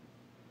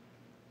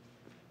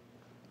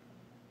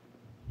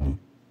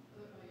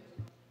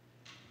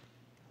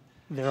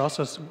 There are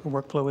also some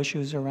workflow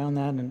issues around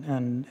that,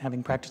 and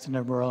having practiced in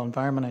a rural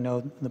environment, I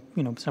know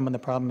some of the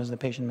problem is the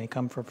patient may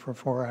come for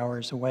 4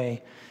 hours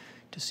away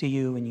to see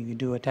you, and you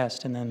do a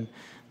test, and then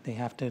they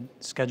have to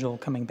schedule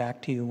coming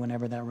back to you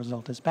whenever that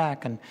result is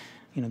back. And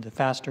the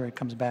faster it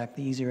comes back,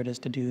 the easier it is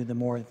to do, the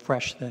more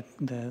fresh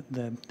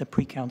the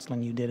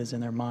pre-counseling you did is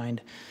in their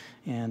mind.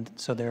 And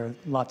so there are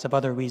lots of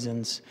other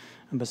reasons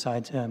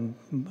besides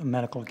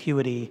medical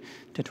acuity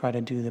to try to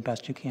do the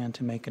best you can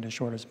to make it as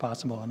short as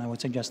possible. And I would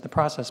suggest the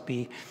process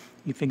be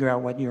you figure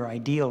out what your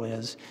ideal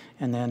is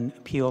and then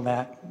peel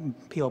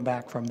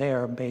back from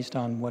there based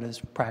on what is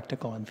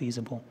practical and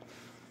feasible.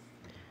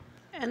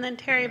 And then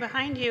Terry,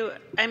 behind you,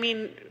 I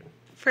mean,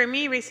 for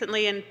me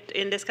recently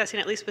in discussing,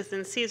 at least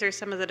within CSER,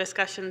 some of the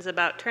discussions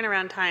about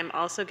turnaround time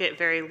also get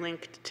very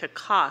linked to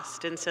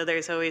cost. And so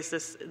there's always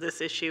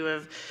this issue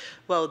of,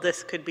 well,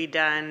 this could be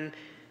done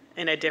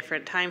in a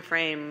different time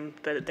frame,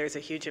 but there's a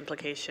huge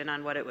implication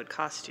on what it would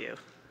cost you.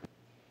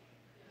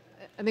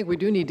 I think we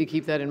do need to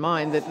keep that in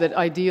mind, that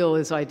ideal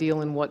is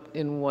ideal in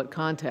what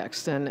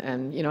context,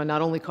 and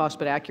not only cost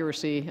but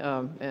accuracy.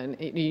 And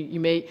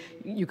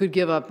you could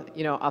give up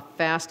a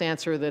fast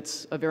answer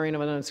that's a variant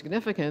of unknown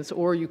significance,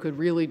 or you could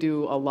really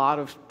do a lot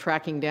of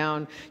tracking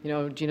down,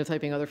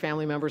 genotyping other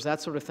family members, that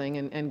sort of thing,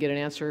 and get an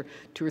answer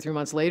 2 or 3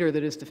 months later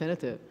that is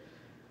definitive.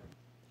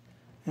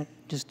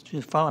 Just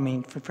to follow, I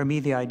mean, for me,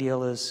 the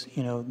ideal is,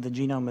 the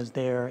genome is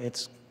there,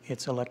 it's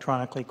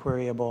electronically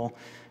queryable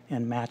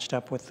and matched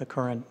up with the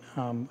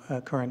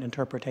current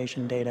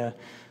interpretation data.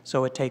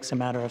 So it takes a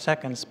matter of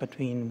seconds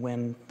between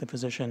when the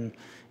physician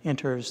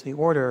enters the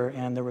order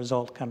and the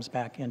result comes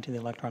back into the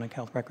electronic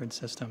health record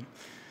system.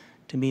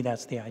 To me,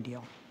 that's the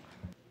ideal.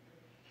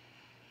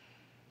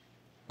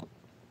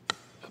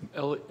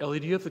 Ellie,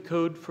 do you have the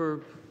code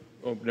for,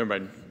 oh, never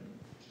mind,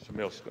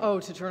 somebody else.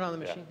 Oh, to turn on the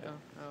machine? Yeah.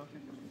 Oh, okay.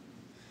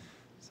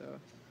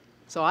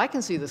 So I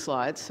can see the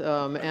slides,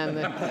 and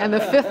the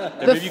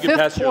fifth maybe you can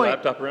pass point, your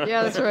laptop around.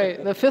 Yeah, that's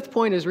right. The fifth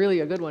point is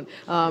really a good one.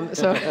 Oh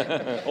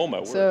my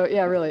word. So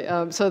yeah, really.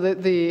 So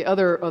the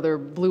other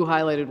blue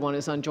highlighted one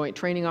is on joint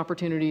training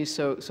opportunities.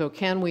 So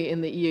can we,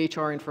 in the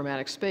EHR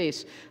informatics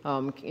space,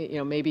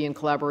 maybe in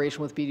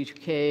collaboration with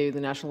BD2K,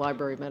 the National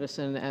Library of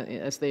Medicine,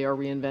 as they are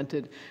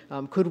reinvented,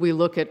 could we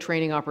look at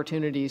training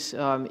opportunities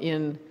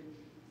in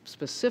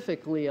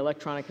specifically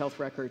electronic health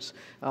records,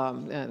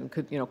 and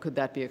could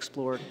that be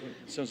explored?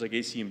 It sounds like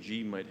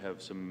ACMG might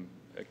have some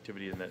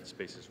activity in that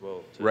space as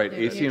well. Right,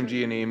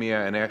 ACMG and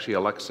AMIA, and actually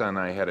Alexa and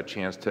I had a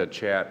chance to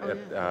chat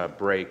at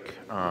break,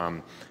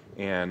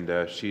 and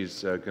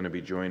she's going to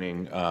be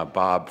joining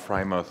Bob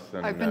Frymouth.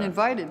 And, I've been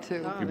invited to.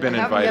 You've been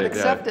I invited. haven't yet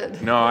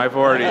accepted. No, I've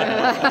already.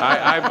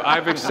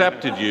 I've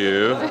accepted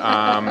you.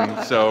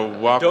 So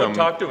welcome. Don't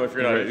talk to him if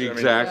you're not.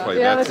 Exactly.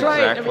 Yeah, that's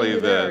right. exactly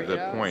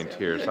the point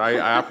here. So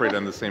I operate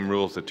on the same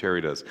rules that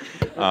Terry does.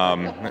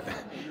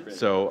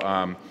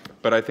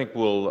 But I think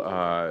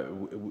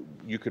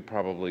you could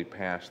probably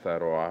pass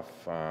that off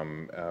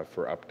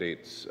for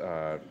updates,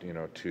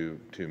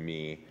 to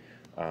me.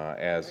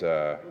 As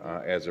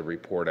a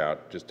report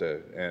out,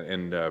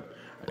 and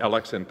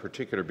Alexa in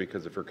particular,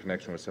 because of her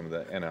connection with some of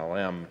the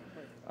NLM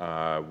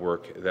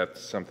work,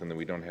 that's something that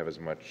we don't have as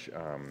much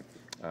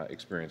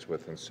experience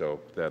with, and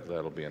so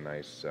that'll be a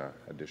nice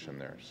addition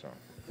there. So.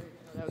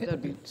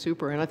 That'd be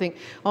super. And I think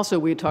also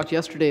we had talked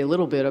yesterday a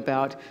little bit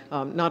about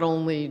not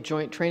only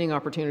joint training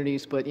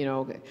opportunities, but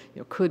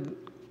could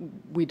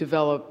we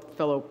develop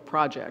fellow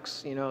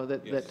projects, I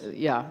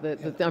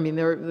mean,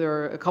 there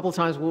are a couple of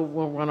times we'll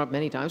run up,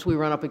 many times, we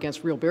run up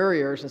against real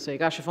barriers and say,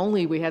 gosh, if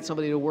only we had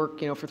somebody to work,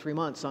 for 3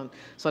 months on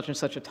such and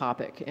such a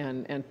topic,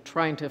 and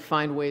trying to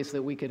find ways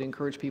that we could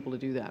encourage people to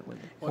do that.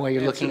 Well,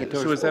 you're looking at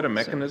those. So is that a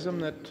mechanism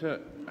that,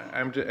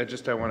 I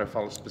want to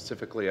follow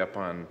specifically up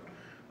on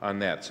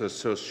that.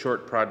 So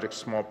short projects,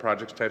 small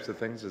projects types of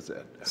things, how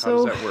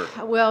does that work?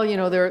 Well,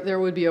 there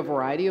would be a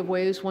variety of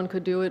ways one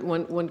could do it.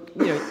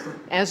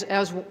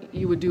 As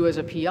you would do as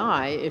a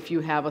PI, if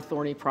you have a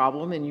thorny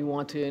problem and you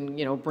want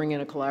to, bring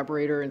in a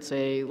collaborator and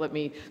say, let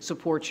me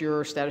support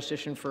your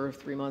statistician for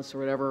 3 months or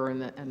whatever,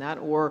 and that,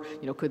 or,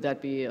 could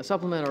that be a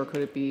supplement, or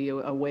could it be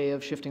a way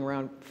of shifting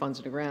around funds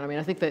in the grant? I mean,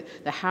 I think that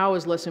the how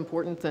is less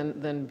important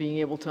than being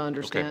able to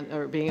understand,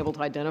 or being able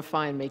to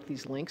identify and make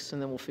these links,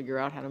 and then we'll figure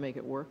out how to make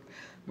it work.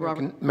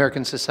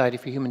 American Society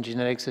for Human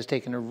Genetics has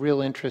taken a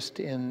real interest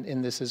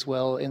in this as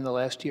well in the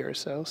last year or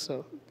so,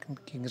 can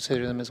you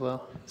consider them as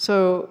well?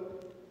 So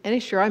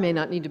NHGRI may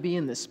not need to be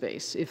in this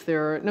space if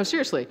there are, no,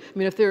 seriously, I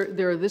mean, if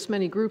there are this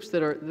many groups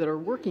that are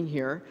working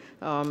here,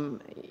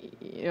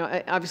 you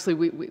know, obviously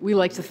we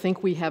like to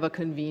think we have a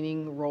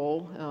convening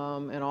role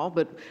and all,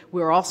 but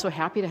we're also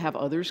happy to have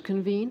others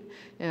convene,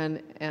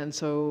 and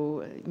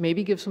so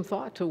maybe give some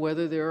thought to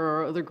whether there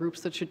are other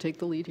groups that should take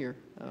the lead here.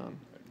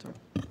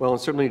 Well,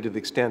 and certainly to the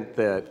extent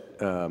that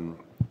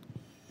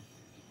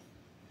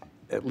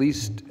at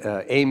least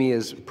Amy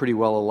is pretty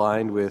well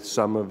aligned with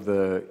some of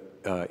the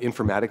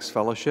informatics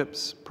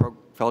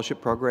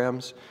fellowship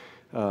programs.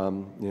 You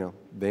know,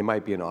 they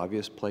might be an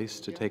obvious place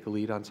to take a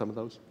lead on some of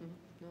those.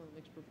 No, that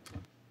makes perfect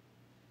sense.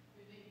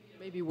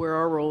 Maybe where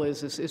our role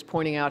is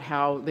pointing out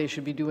how they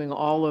should be doing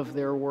all of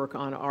their work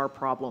on our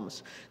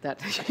problems. That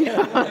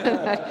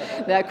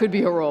that could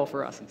be a role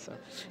for us. So,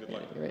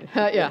 right.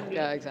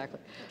 Yeah, exactly.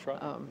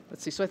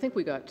 Let's see. So I think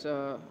we got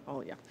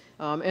all. Yeah.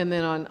 And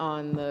then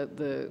on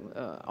the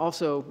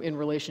also in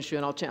relationship,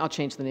 and I'll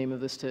change the name of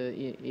this to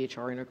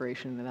EHR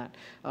integration and that.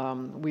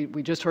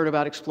 We just heard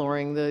about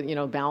exploring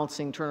the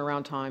balancing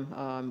turnaround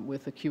time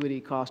with acuity,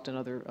 cost, and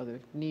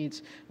other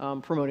needs,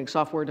 promoting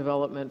software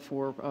development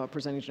for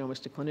presenting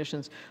genomics to clinicians.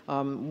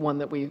 One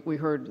that we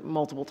heard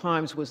multiple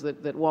times was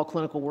that while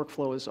clinical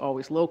workflow is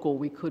always local,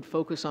 we could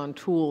focus on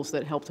tools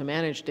that help to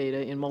manage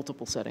data in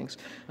multiple settings,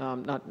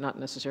 not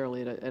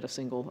necessarily at a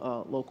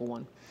single local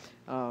one.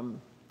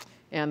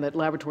 And that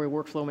laboratory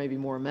workflow may be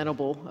more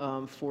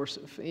amenable for,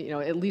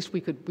 at least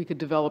we could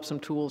develop some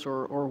tools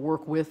or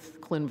work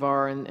with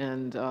ClinVar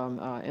and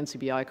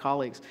NCBI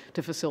colleagues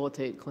to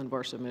facilitate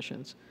ClinVar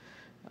submissions.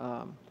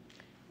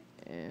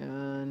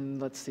 And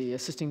let's see,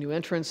 assisting new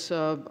entrants,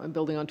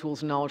 building on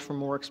tools and knowledge from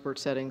more expert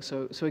settings.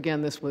 So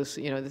again, this was,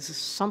 this is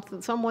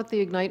somewhat the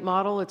IGNITE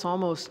model. It's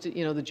almost,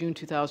 the June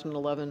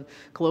 2011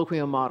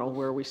 colloquium model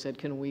where we said,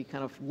 can we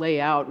kind of lay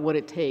out what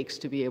it takes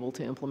to be able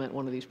to implement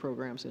one of these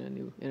programs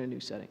in a new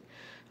setting.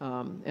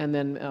 And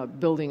then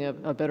building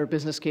a better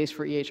business case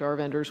for EHR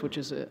vendors, which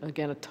is,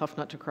 again, a tough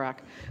nut to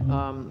crack,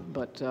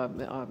 but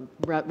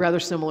rather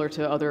similar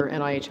to other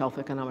NIH health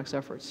economics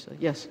efforts.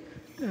 Yes?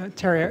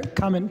 Terry, a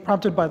comment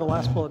prompted by the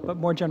last bullet, but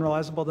more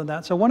generalizable than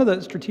that. So one of the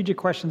strategic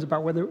questions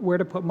about where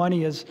to put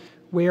money is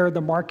where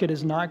the market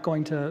is not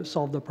going to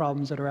solve the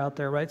problems that are out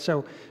there, right?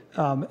 So,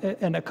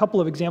 and a couple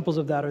of examples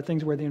of that are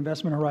things where the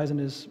investment horizon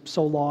is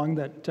so long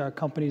that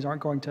companies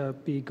aren't going to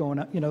be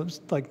going,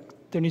 like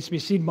there needs to be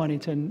seed money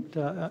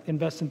to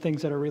invest in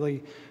things that are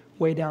really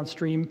way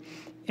downstream,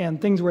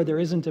 and things where there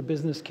isn't a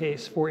business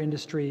case for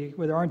industry,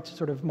 where there aren't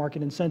sort of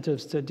market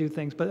incentives to do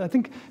things. But I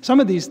think some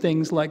of these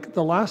things, like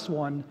the last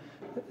one,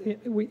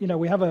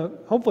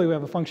 hopefully we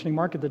have a functioning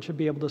market that should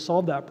be able to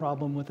solve that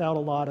problem without a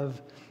lot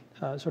of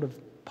sort of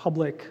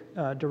public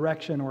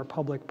direction or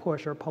public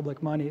push or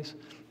public monies.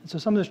 And so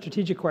some of the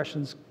strategic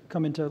questions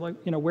come into, like,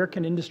 where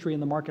can industry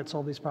and the market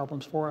solve these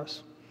problems for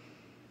us?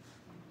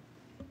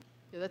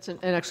 Yeah, that's an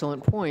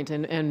excellent point,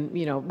 and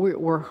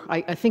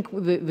I think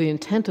the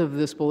intent of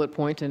this bullet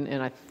point,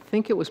 and I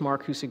think it was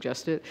Mark who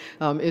suggested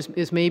it,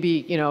 is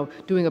maybe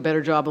doing a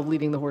better job of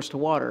leading the horse to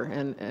water,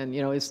 and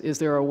is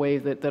there a way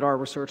that our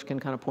research can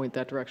kind of point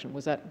that direction?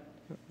 Was that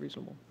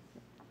reasonable?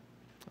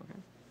 Okay,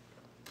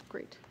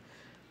 great.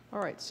 All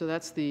right, so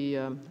that's the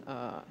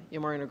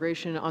EMR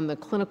integration. On the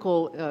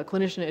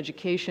clinician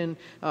education,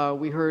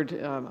 we heard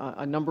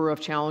a number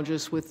of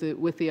challenges with the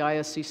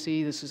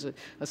ISCC. This is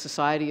a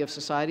society of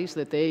societies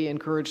that they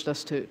encouraged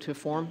us to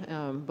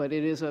form, but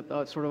it is a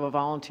sort of a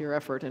volunteer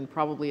effort, and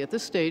probably at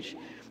this stage,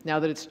 now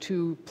that it's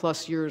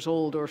 2+ years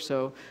old or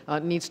so,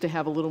 needs to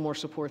have a little more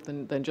support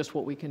than just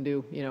what we can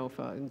do,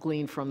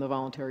 glean from the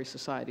voluntary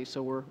society.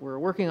 So we're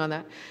working on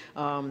that.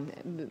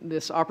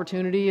 This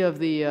opportunity of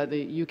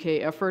the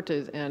UK effort,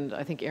 and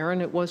I think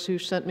Aaron, it was who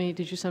sent me,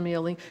 did you send me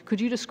a link?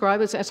 Could you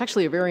describe it? It's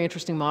actually a very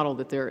interesting model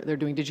that they're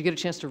doing. Did you get a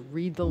chance to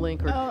read the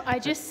link? Oh, I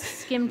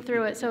just skimmed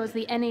through it. So it was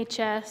the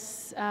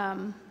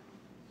NHS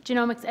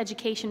Genomics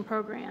Education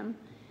Program.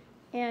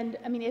 And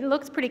I mean, it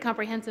looks pretty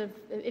comprehensive.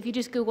 If you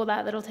just Google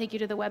that, that'll take you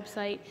to the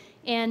website.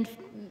 And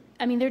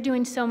I mean, they're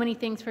doing so many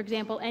things. For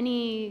example,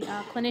 any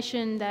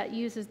clinician that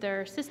uses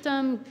their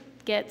system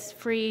gets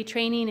free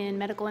training in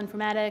medical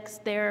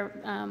informatics. They're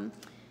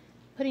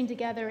putting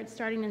together, it's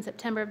starting in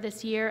September of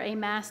this year, a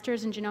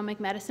master's in genomic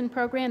medicine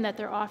program that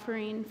they're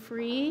offering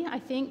free, I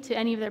think, to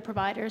any of their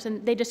providers.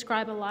 And they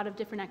describe a lot of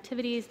different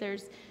activities.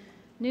 There's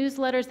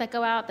newsletters that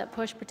go out that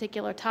push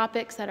particular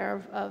topics that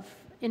are of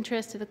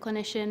interest to the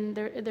clinician.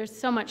 There's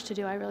so much to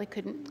do. I really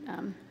couldn't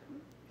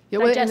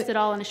digest it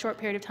all in a short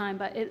period of time,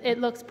 but it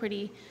looks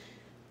pretty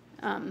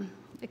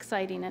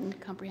exciting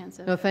and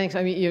comprehensive. No, thanks.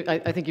 I mean,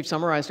 I think you've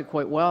summarized it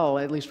quite well,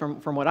 at least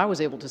from what I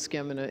was able to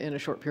skim in a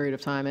short period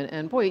of time.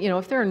 And boy,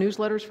 if there are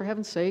newsletters, for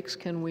heaven's sakes,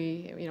 can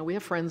we, we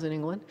have friends in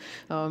England,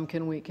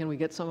 can we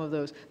get some of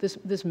those?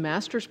 This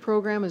master's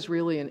program is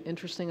really an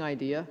interesting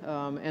idea,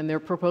 and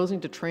they're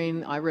proposing to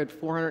train, I read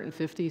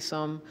 450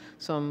 some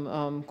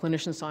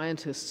clinician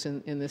scientists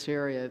in this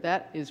area.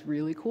 That is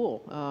really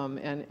cool,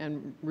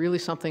 and really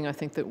something I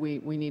think that we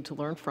need to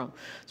learn from.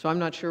 So I'm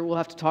not sure, we'll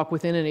have to talk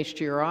within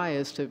NHGRI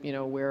as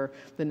to, where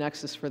the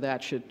nexus for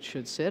that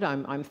should sit.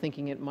 I'm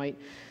thinking it might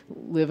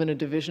live in a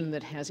division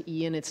that has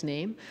E in its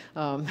name,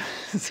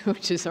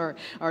 which is our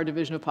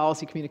Division of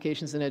Policy,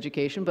 Communications, and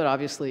Education, but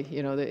obviously,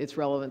 it's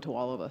relevant to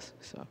all of us,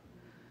 so.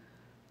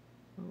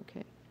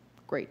 Okay,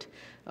 great.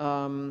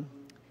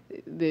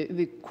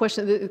 The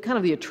question, kind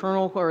of the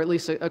eternal, or at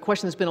least a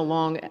question that's been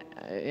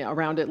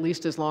around at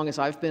least as long as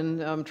I've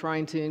been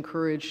trying to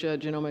encourage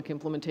genomic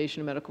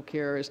implementation in medical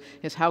care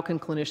is how can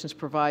clinicians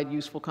provide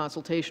useful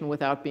consultation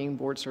without being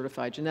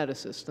board-certified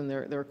geneticists? And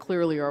there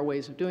clearly are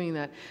ways of doing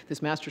that.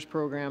 This master's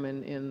program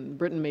in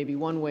Britain may be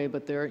one way,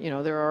 but there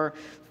are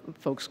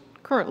folks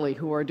currently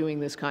who are doing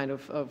this kind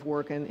of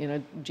work in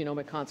a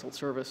genomic consult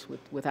service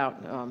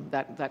without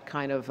that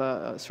kind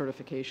of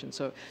certification.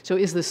 So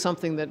is this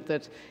something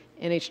that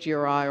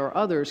NHGRI or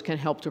others can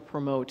help to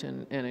promote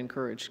and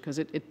encourage? Because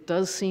it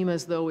does seem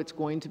as though it's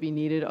going to be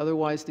needed.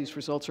 Otherwise, these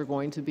results are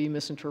going to be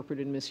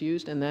misinterpreted and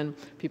misused, and then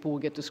people will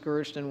get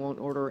discouraged and won't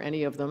order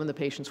any of them, and the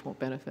patients won't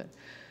benefit.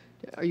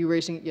 Are you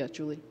raising it? Yeah,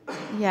 Julie?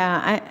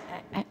 Yeah,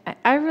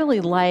 I really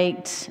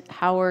liked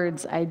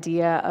Howard's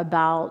idea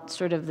about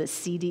sort of the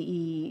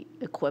CDE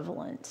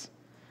equivalent,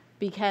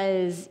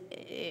 because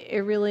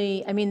it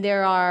really, I mean,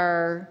 there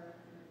are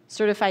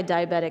certified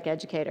diabetic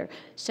educator.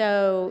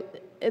 So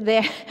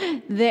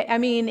I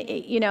mean,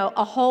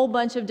 a whole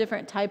bunch of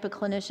different type of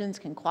clinicians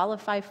can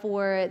qualify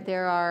for it.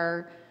 There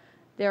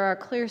are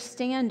clear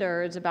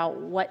standards about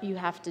what you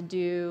have to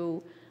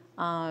do.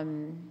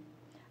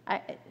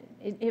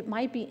 It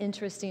might be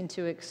interesting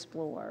to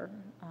explore.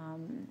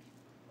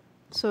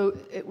 So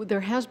there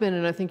has been,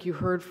 and I think you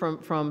heard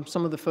from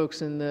some of the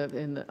folks on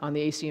the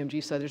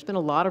ACMG side, there's been a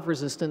lot of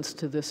resistance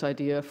to this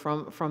idea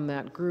from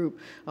that group,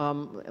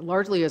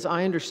 largely as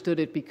I understood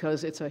it,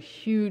 because it's a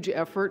huge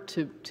effort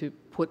to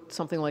put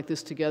something like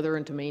this together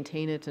and to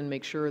maintain it and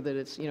make sure that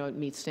it's, it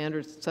meets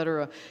standards, et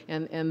cetera,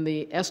 and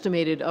the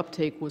estimated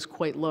uptake was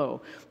quite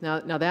low.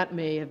 Now that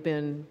may have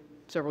been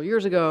several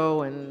years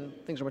ago, and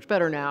things are much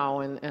better now,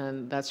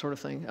 and that sort of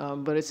thing.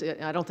 But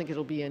I don't think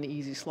it'll be an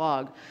easy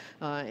slog.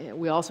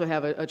 We also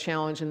have a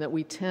challenge in that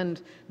we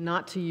tend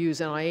not to use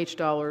NIH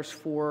dollars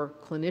for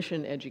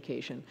clinician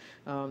education,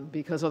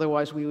 because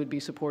otherwise we would be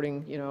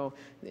supporting,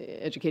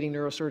 educating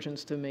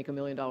neurosurgeons to make $1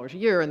 million a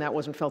year, and that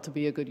wasn't felt to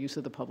be a good use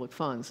of the public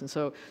funds. And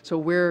so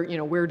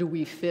where do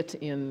we fit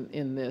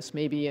in this?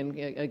 Maybe,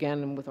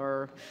 again, with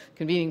our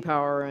convening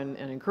power and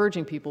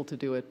encouraging people to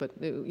do it, but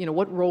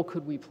what role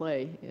could we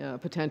play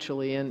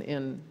potentially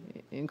in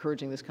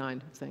encouraging this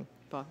kind of thing?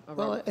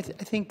 Well, I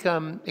think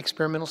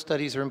experimental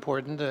studies are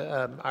important.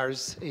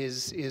 Ours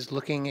is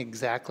looking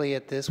exactly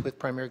at this with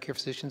primary care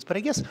physicians. But I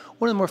guess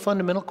one of the more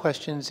fundamental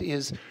questions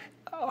is,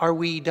 are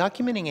we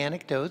documenting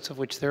anecdotes, of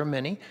which there are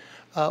many,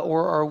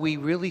 or are we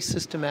really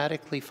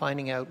systematically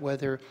finding out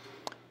whether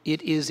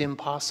it is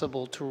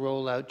impossible to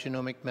roll out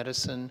genomic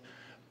medicine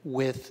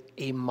with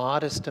a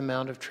modest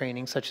amount of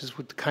training, such as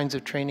with the kinds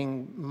of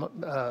training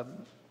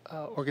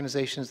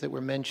organizations that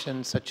were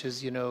mentioned, such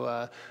as,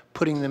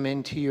 putting them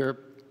into your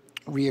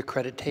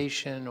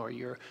reaccreditation or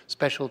your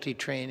specialty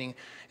training.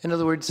 In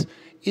other words,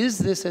 is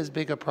this as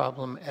big a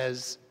problem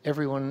as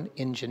everyone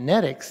in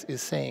genetics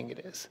is saying it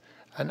is?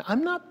 And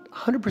I'm not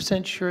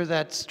 100% sure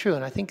that's true,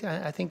 and I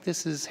think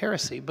this is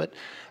heresy, but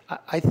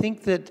I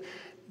think that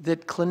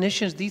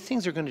clinicians, these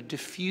things are going to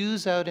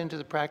diffuse out into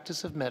the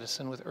practice of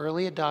medicine with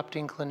early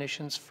adopting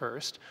clinicians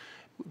first.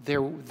 They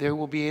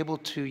will be able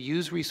to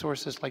use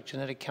resources like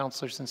genetic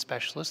counselors and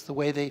specialists the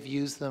way they've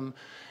used them,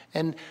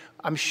 and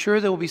I'm sure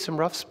there will be some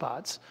rough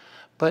spots,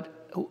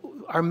 but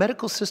our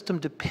medical system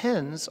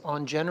depends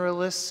on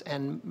generalists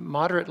and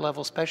moderate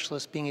level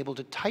specialists being able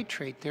to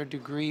titrate their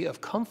degree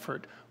of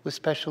comfort with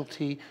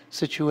specialty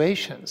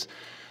situations.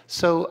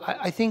 So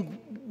I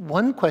think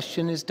one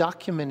question is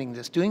documenting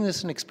this, doing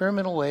this in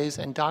experimental ways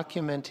and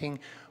documenting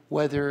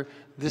whether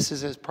this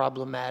is as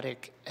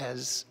problematic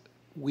as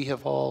we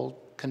have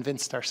all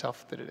convinced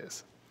ourselves that it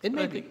is. It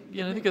may be.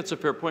 Yeah, I think that's a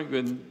fair point.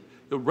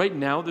 Right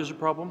now there's a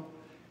problem,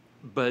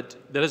 but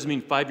that doesn't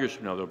mean 5 years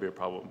from now there'll be a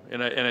problem.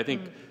 And I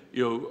think,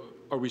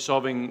 are we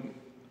filling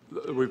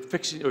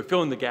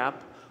the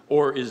gap,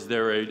 or is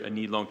there a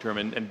need long term?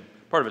 And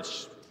part of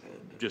it's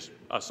just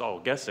us all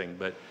guessing,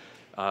 but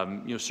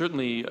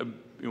certainly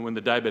when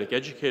the diabetic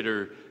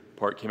educator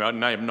part came out,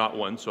 and I am not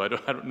one, so I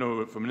don't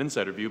know from an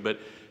insider view, but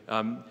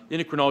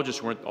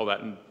endocrinologists weren't all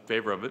that in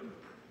favor of it.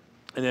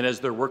 And then as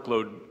their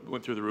workload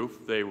went through the roof,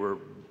 they were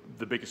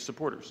the biggest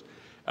supporters.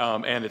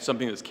 And it's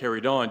something that's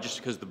carried on just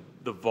because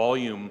the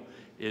volume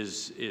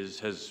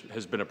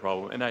has been a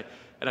problem.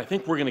 And I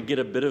think we're going to get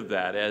a bit of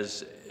that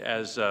as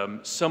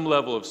some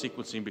level of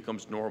sequencing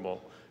becomes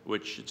normal,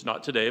 which it's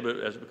not today, but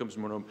as it becomes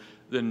more normal,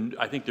 then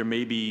I think there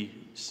may be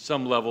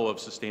some level of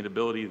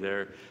sustainability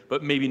there,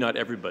 but maybe not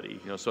everybody.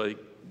 So I think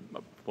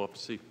we'll have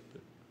to see.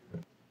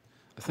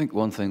 I think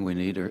one thing we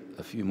need are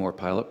a few more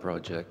pilot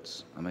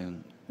projects. I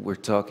mean, we're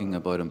talking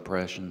about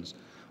impressions.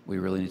 We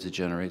really need to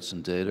generate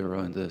some data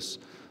around this.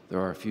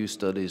 There are a few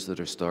studies that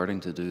are starting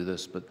to do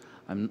this, but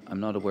I'm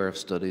not aware of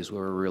studies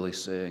where we're really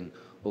saying,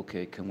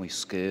 okay, can we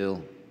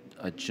scale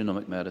a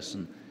genomic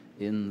medicine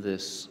in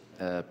this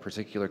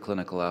particular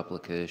clinical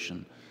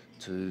application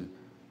to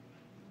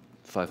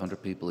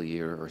 500 people a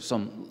year or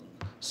some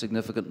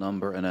significant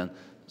number, and then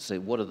say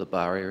what are the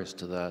barriers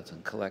to that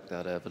and collect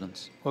that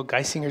evidence? Well,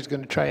 Geisinger's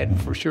going to try it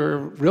for sure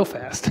real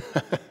fast.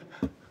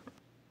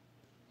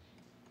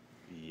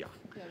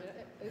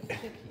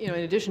 You know,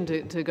 in addition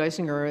to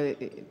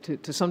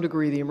Geisinger, to some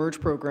degree, the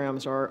eMERGE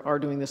programs are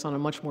doing this on a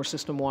much more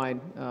system-wide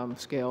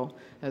scale,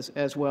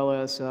 as well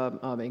as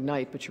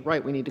Ignite. But you're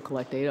right, we need to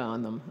collect data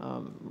on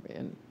them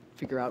and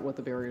figure out what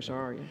the barriers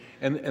are.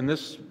 And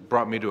this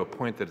brought me to a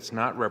point that it's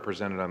not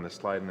represented on the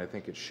slide, and I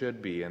think it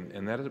should be,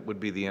 and that would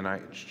be the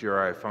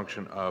NHGRI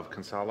function of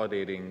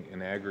consolidating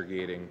and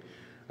aggregating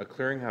a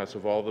clearinghouse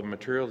of all the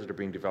materials that are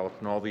being developed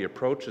and all the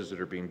approaches that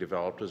are being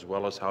developed, as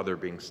well as how they're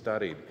being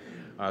studied.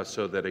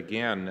 So that,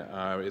 again,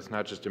 it's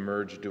not just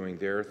eMERGE doing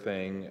their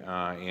thing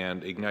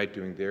and Ignite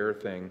doing their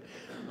thing,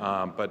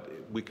 but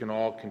we can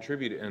all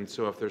contribute. And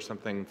so if there's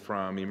something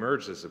from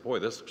eMERGE that says, boy,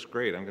 this looks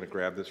great, I'm going to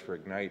grab this for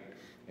Ignite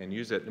and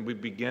use it. And we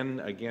begin,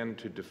 again,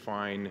 to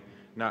define,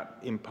 not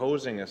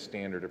imposing a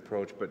standard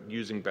approach, but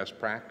using best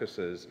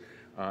practices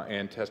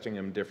and testing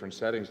them in different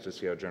settings to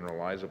see how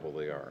generalizable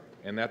they are.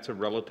 And that's a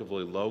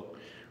relatively low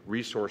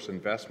resource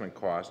investment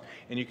cost.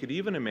 And you could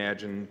even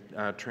imagine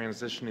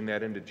transitioning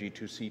that into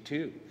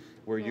G2C2,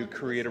 where you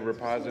create a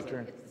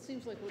repository. It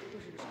seems like what you're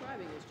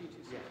describing is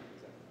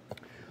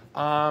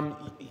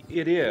G2C.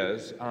 It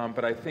is,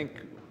 but I think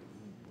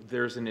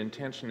there's an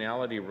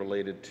intentionality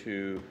related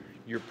to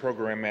your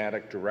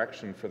programmatic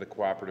direction for the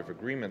cooperative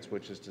agreements,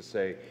 which is to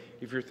say,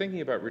 if you're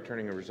thinking about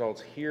returning the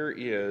results, here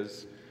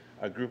is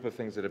a group of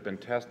things that have been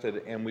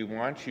tested, and we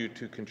want you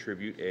to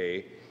contribute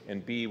A,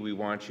 and B, we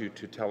want you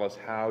to tell us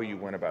how you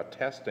went about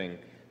testing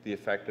the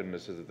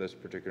effectiveness of this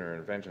particular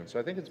intervention. So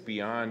I think it's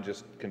beyond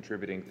just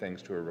contributing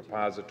things to a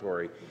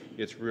repository.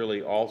 It's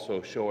really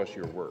also show us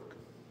your work.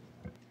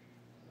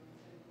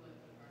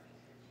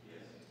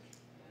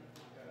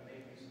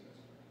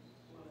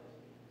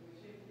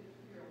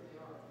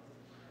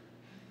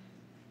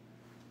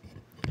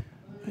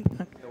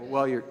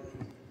 While you're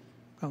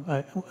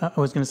I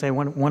was going to say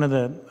one of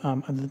the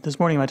this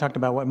morning I talked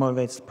about what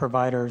motivates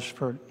providers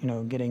for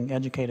getting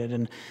educated,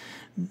 and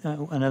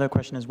another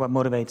question is what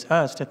motivates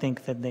us to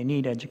think that they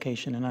need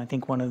education. And I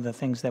think one of the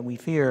things that we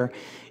fear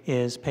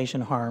is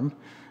patient harm,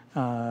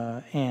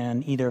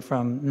 and either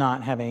from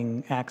not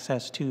having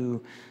access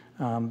to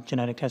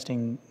genetic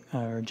testing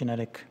or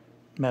genetic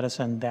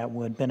medicine that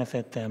would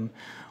benefit them,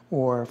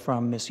 or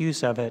from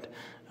misuse of it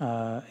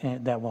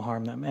that will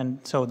harm them. And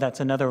so that's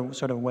another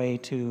sort of way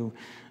to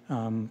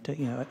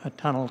a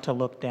tunnel to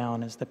look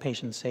down is the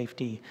patient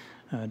safety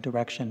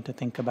direction to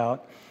think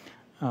about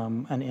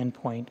an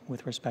endpoint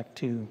with respect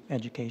to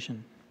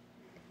education.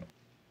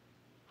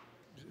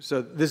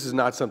 So this is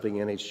not something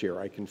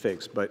NHGRI can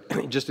fix,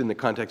 but just in the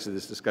context of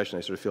this discussion,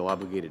 I sort of feel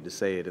obligated to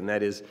say it, and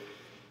that is,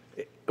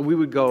 we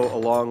would go a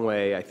long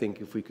way, I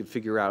think, if we could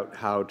figure out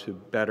how to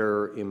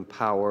better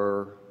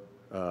empower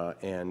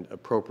and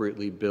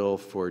appropriately bill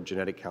for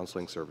genetic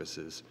counseling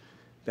services.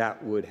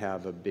 That would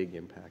have a big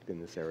impact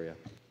in this area.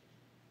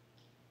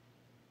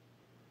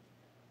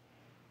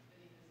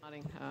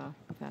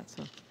 That,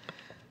 so.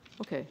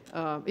 Okay,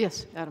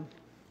 yes, Adam.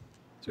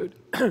 So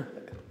I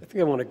think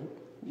I want to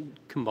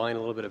combine a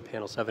little bit of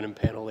Panel 7 and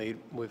Panel 8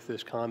 with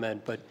this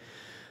comment, but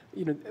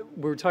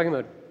we're talking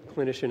about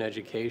clinician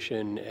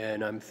education,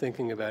 and I'm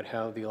thinking about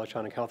how the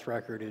electronic health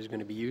record is going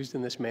to be used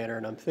in this manner,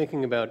 and I'm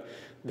thinking about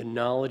the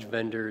knowledge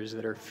vendors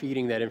that are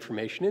feeding that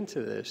information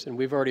into this. And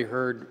we've already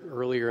heard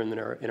earlier in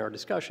our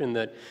discussion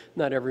that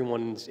not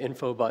everyone's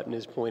info button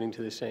is pointing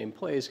to the same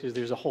place, because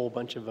there's a whole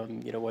bunch of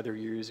them, whether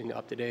you're using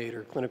UpToDate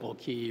or Clinical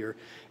Key or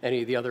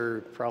any of the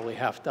other probably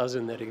half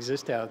dozen that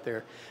exist out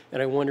there. And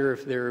I wonder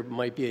if there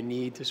might be a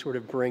need to sort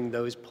of bring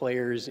those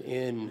players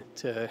in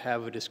to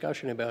have a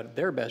discussion about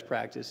their best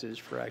practices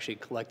for actually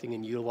collecting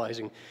and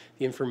utilizing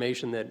the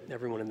information that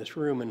everyone in this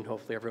room and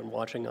hopefully everyone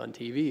watching on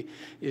TV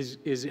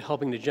is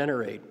helping to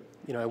generate.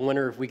 I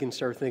wonder if we can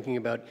start thinking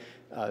about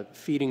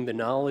feeding the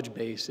knowledge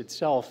base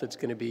itself that's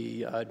going to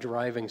be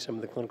driving some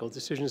of the clinical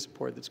decision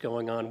support that's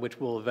going on,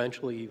 which will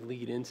eventually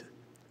lead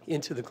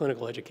into the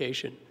clinical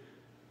education.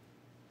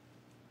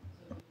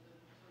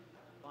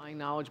 Buying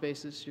knowledge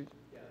bases,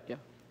 yeah.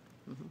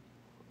 Mm-hmm.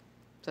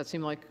 Does that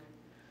seem like,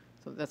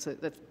 so that's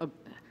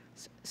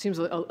seems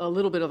a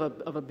little bit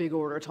of a big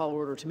order, a tall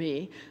order to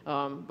me,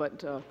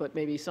 but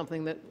maybe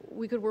something that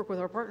we could work with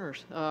our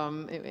partners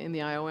in the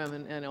IOM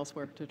and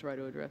elsewhere to try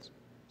to address.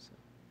 So,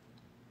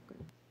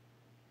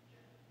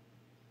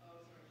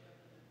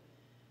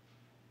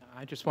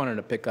 I just wanted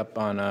to pick up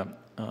on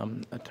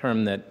a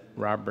term that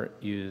Robert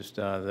used,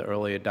 the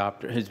early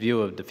adopter, his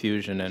view of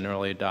diffusion and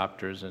early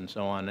adopters and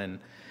so on. And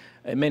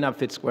it may not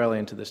fit squarely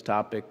into this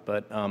topic,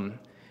 but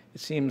it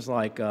seems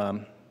like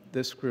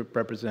this group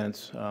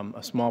represents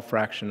a small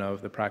fraction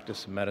of the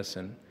practice of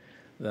medicine,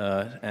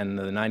 and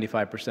the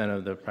 95%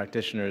 of the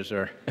practitioners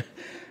are,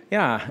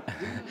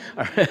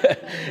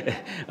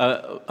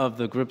 of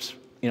the groups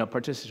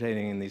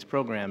participating in these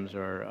programs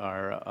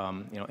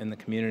are in the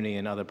community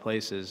and other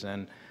places.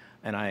 And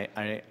And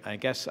I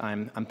guess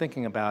I'm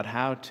thinking about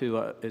how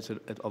to, it's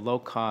a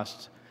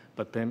low-cost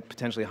but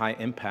potentially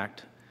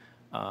high-impact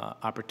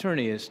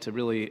opportunity is to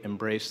really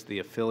embrace the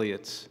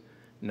affiliates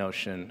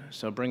notion.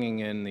 So bringing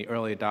in the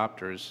early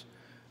adopters,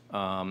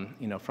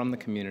 you know, from the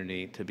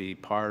community to be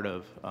part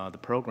of the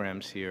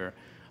programs here.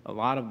 A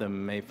lot of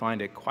them may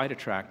find it quite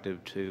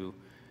attractive to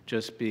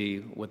just be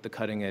with the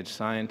cutting-edge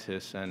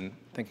scientists and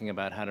thinking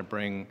about how to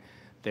bring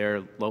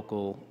their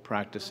local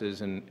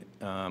practices and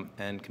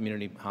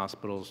community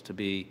hospitals to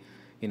be,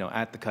 you know,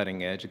 at the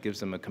cutting edge. It gives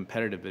them a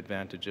competitive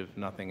advantage if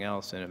nothing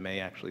else, and it may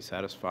actually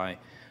satisfy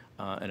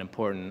an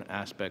important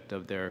aspect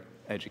of their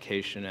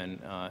education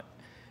and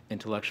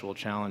intellectual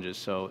challenges.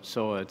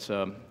 So it's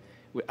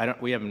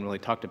we haven't really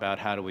talked about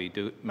how do we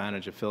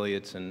manage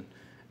affiliates and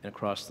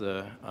across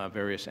the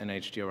various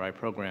NHGRI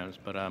programs,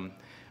 but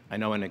I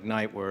know in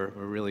Ignite we're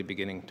really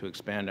beginning to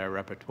expand our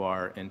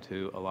repertoire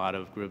into a lot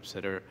of groups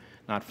that are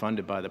not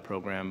funded by the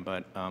program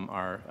but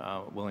are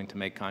willing to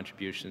make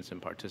contributions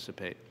and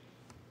participate.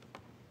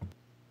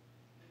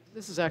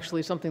 This is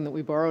actually something that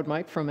we borrowed,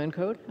 Mike, from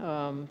ENCODE.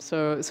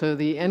 So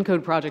the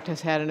ENCODE project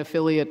has had an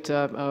affiliate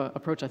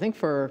approach, I think,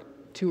 for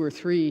 2 or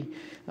 3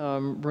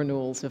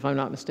 renewals, if I'm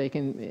not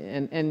mistaken.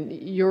 And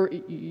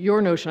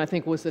your notion, I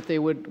think, was that they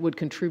would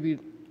contribute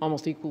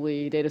almost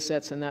equally data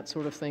sets and that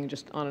sort of thing,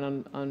 just on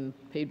an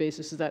unpaid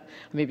basis. Is that,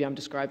 maybe I'm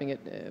describing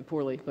it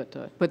poorly,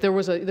 but there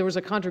was a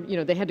you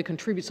know, they had to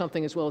contribute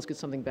something as well as get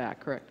something back,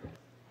 correct?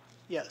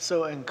 Yeah,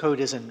 so ENCODE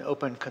is an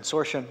open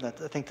consortium. I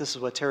think this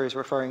is what Terry's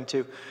referring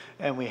to.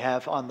 And we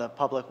have on the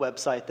public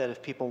website that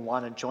if people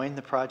want to join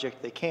the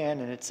project, they can.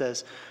 And it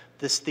says,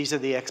 these are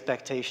the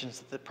expectations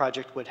that the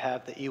project would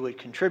have that you would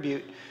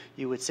contribute.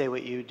 You would say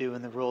what you do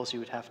and the rules you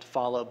would have to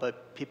follow,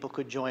 but people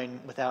could join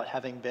without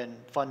having been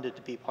funded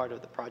to be part of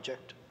the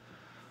project.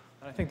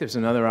 I think there's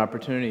another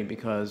opportunity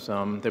because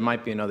there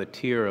might be another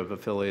tier of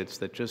affiliates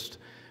that just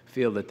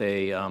feel that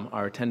they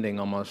are attending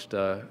almost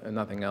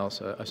nothing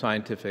else, a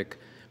scientific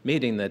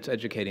meeting that's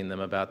educating them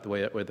about the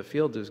way where the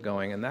field is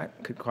going, and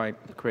that could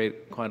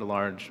create quite a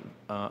large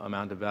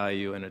amount of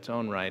value in its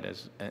own right,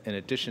 as in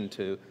addition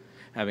to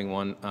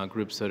having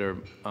groups that are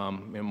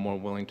more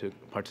willing to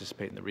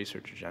participate in the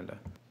research agenda.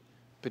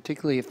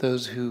 Particularly if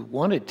those who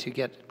wanted to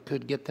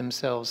could get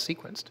themselves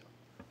sequenced.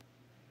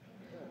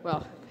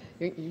 Well,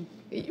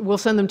 we'll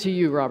send them to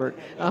you, Robert.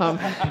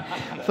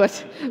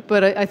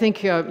 But I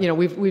think you know,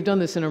 we've done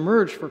this in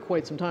eMERGE for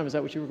quite some time. Is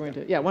that what you were going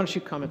to? Yeah. Why don't you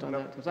comment on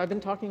that? Because I've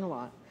been talking a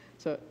lot.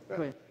 So go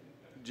ahead.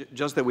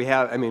 Just that we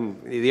have, I mean,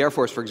 the Air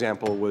Force, for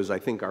example, was, I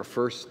think, our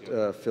first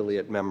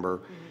affiliate member.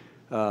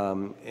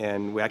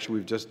 And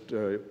we've just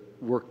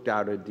worked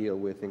out a deal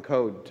with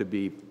ENCODE to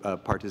be a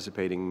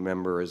participating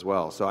member as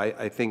well. So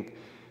I think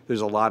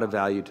there's a lot of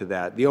value to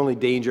that. The only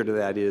danger to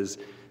that is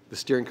the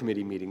steering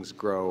committee meetings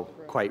grow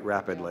quite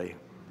rapidly.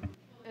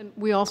 And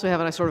we also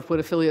have, and I sort of put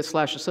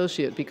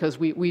affiliate/associate, because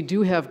we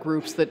do have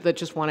groups that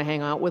just want to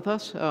hang out with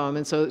us.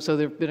 And so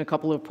there have been a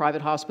couple of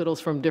private hospitals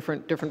from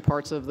different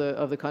parts of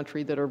the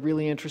country that are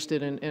really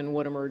interested in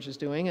what eMERGE is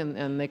doing,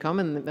 and they come,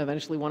 and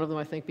eventually one of them,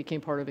 I think,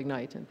 became part of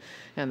Ignite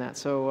and that.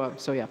 So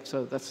yeah,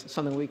 so that's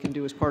something we can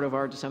do as part of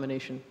our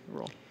dissemination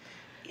role.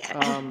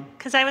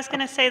 Because I was going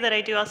to say that I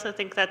do also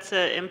think that's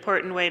an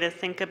important way to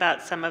think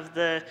about some of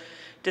the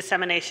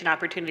dissemination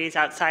opportunities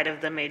outside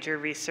of the major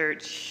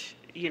research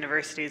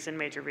universities and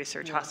major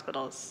research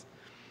hospitals.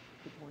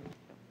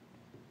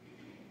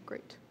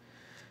 Great.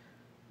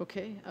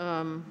 Okay.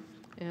 And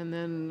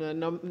then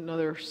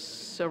another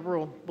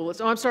several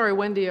bullets. Oh, I'm sorry,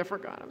 Wendy, I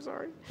forgot. I'm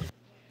sorry.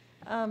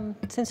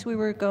 Since we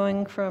were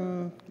going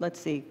from, let's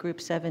see,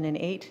 group 7 and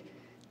 8,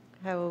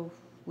 how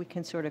we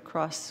can sort of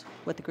cross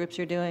what the groups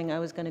are doing. I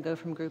was going to go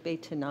from group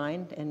 8 to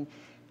 9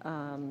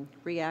 and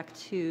react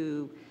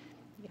to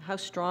how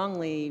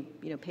strongly,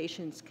 you know,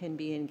 patients can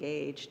be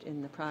engaged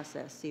in the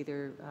process,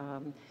 either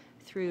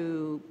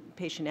through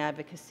patient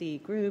advocacy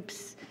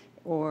groups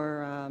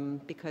or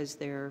because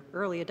they're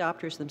early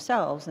adopters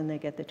themselves and they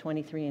get the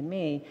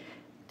 23andMe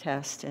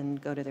test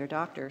and go to their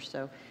doctor.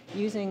 So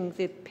using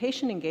the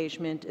patient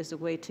engagement as a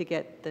way to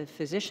get the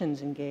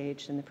physicians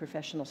engaged and the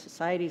professional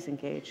societies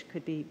engaged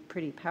could be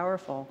pretty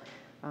powerful.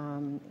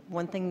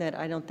 One thing that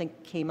I don't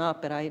think came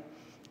up, but I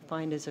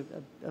find is a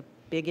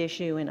big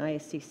issue in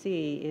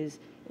ISCC is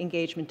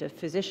engagement of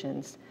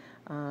physicians.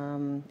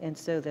 And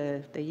so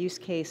the use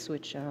case,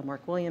 which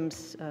Mark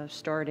Williams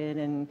started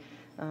and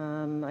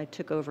I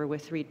took over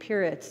with Reed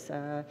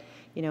Piritz,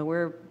 you know,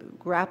 we're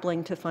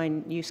grappling to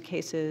find use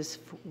cases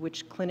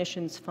which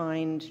clinicians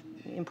find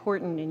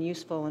important and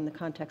useful in the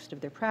context of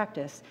their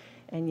practice,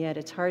 and yet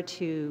it's hard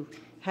to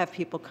have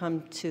people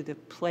come to the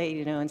plate,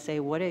 you know, and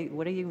say, what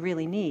do you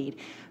really need?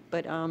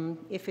 But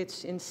if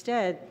it's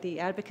instead the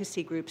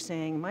advocacy group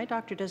saying, my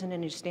doctor doesn't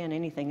understand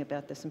anything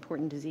about this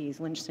important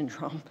disease, Lynch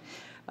syndrome,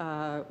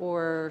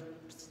 or,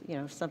 you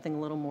know, something a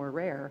little more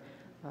rare,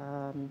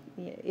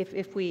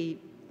 if we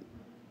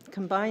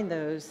combine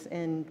those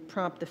and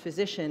prompt the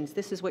physicians,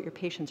 this is what your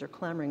patients are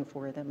clamoring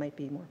for, that might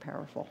be more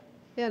powerful.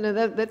 Yeah, no,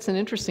 that's an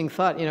interesting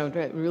thought, you know,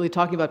 really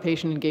talking about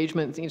patient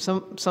engagement. You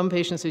know, some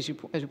patients, as you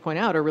point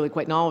out, are really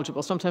quite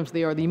knowledgeable. Sometimes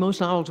they are the most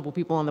knowledgeable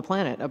people on the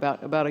planet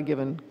about a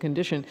given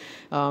condition.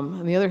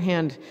 On the other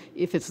hand,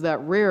 if it's that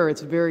rare, it's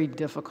very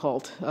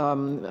difficult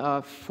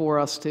for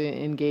us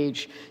to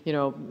engage, you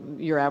know,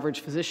 your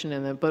average physician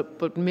in it.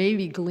 But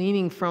maybe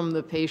gleaning from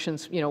the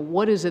patients, you know,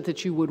 what is it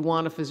that you would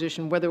want a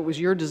physician, whether it was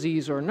your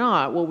disease or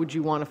not, what would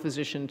you want a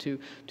physician to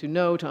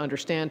know, to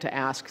understand, to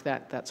ask,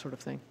 that sort of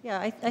thing? Yeah,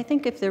 I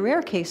think if the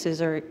rare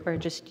cases are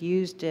just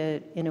used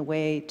in a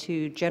way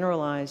to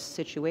generalize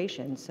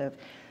situations of,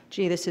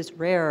 gee, this is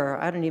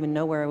rare, I don't even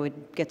know where I would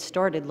get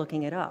started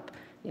looking it up.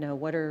 You know,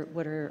 what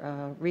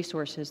are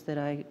resources that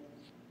I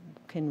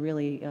can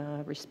really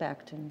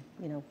respect, and,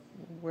 you know,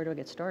 where do I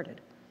get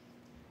started?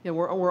 Yeah,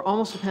 we're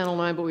almost to panel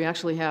 9, but we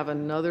actually have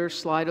another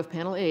slide of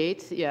panel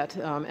 8 yet,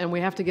 and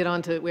we have to get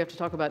on to, we have to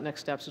talk about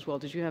next steps as well.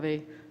 Did you have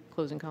a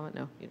closing comment?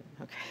 No, you didn't.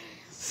 Okay.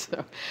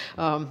 So,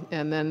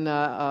 and then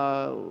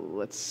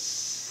let's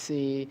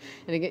see.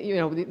 And again, you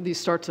know, these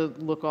start to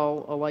look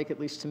all alike, at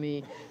least to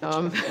me.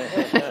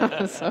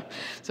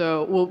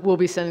 So we'll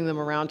be sending them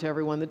around to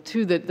everyone. The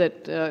two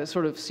that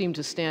sort of seem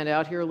to stand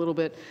out here a little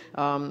bit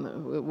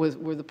was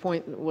the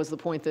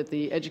point that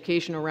the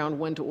education around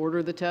when to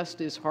order the test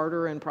is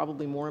harder and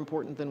probably more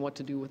important than what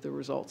to do with the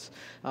results.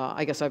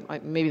 I guess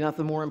maybe not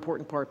the more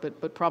important part,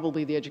 but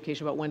probably the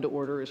education about when to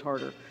order is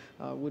harder.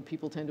 Would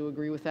people tend to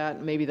agree with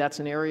that? Maybe that's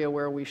an area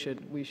where we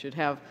should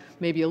have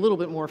maybe a little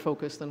bit more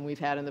focus than we've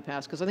had in the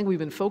past, because I think we've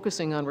been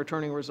focusing on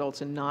returning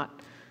results and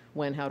not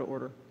when, how to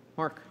order.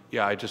 Mark?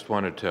 Yeah, I just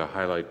wanted to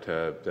highlight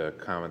the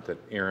comment that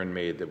Aaron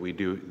made that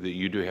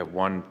you do have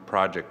one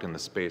project in the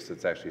space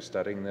that's actually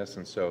studying this,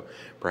 and so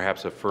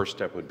perhaps a first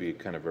step would be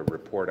kind of a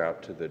report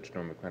out to the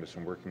Genomic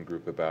Medicine Working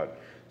Group about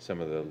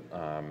some of the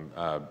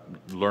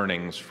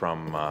learnings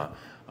from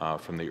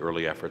the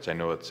early efforts. I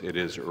know it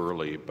is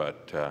early,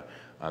 but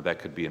that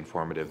could be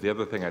informative. The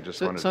other thing I just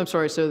wanted So I'm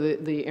sorry, so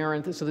the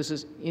Aaron, so this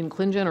is in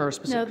ClinGen or a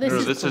specific?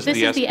 No, this is the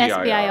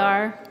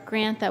SBIR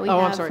grant that we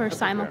have for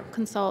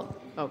SimulConsult.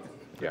 Okay.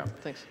 Yeah.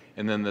 Thanks.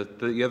 And then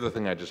the other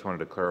thing I just wanted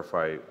to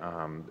clarify,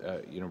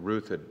 you know,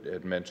 Ruth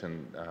had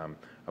mentioned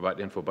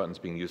about info buttons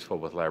being useful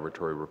with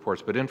laboratory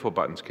reports, but info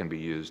buttons can be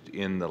used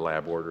in the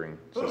lab ordering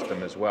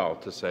system as well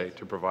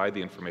to provide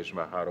the information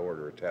about how to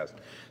order a test.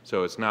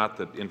 So it's not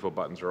that info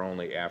buttons are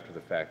only after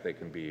the fact, they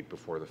can be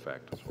before the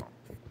fact as well.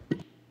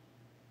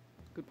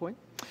 Good point.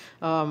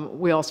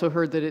 We also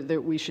heard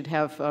that we should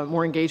have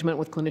more engagement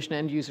with clinician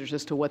end users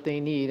as to what they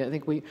need. I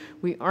think we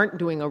aren't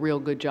doing a real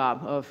good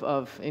job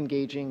of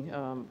engaging.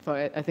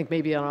 I think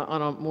maybe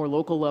on a more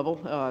local level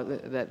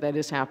that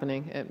is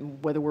happening.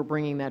 And whether we're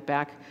bringing that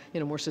back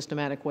in a more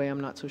systematic way,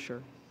 I'm not so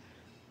sure.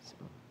 So,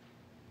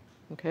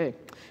 okay.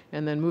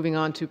 And then moving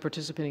on to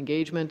participant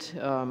engagement.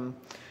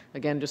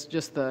 Again,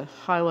 just the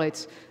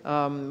highlights.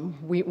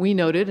 We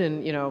noted,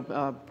 and you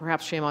know,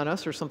 perhaps shame on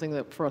us or something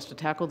that for us to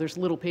tackle. There's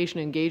little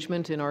patient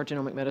engagement in our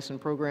genomic medicine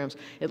programs,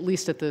 at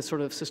least at the sort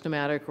of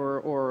systematic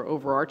or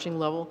overarching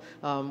level.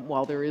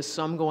 While there is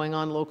some going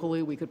on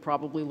locally, we could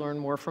probably learn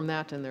more from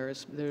that, and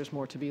there's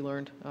more to be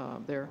learned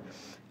there.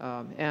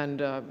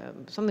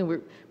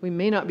 Something we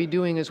may not be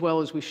doing as well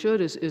as we should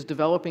is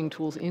developing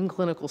tools in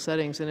clinical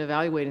settings and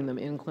evaluating them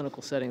in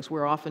clinical settings.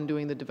 We're often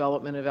doing the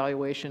development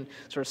evaluation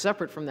sort of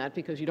separate from that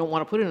because you don't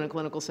want to put it in a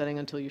clinical setting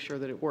until you're sure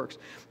that it works.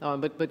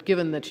 But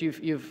given that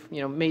you've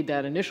you know, made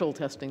that initial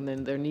testing,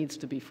 then there needs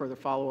to be further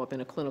follow-up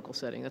in a clinical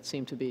setting. That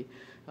seemed to be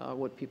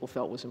what people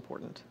felt was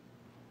important.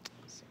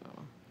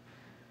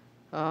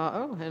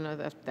 And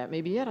that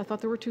may be it. I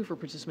thought there were 2 for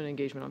participant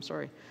engagement. I'm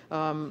sorry.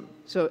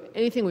 So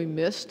anything we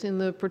missed in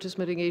the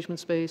participant engagement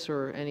space,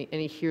 or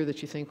any here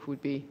that you think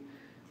would be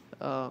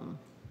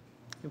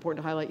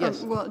important to highlight?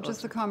 Yes. Well,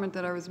 just the comment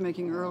that I was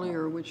making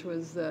earlier, which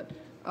was that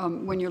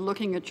when you're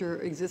looking at your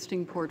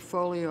existing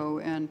portfolio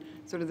and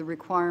sort of the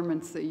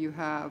requirements that you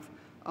have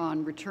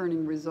on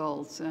returning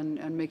results and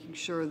making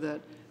sure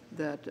that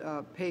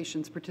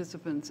patients,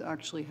 participants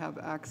actually have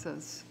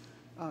access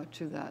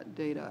to that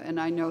data. And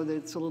I know that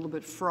it's a little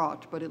bit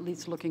fraught, but at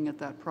least looking at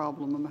that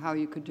problem of how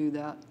you could do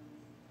that.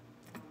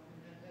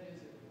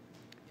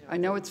 I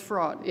know it's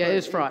fraught. Yeah, it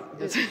is fraught.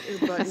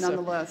 But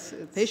nonetheless,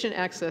 it's... Patient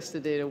access to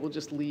data, we'll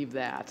just leave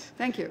that.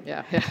 Thank you.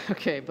 Yeah,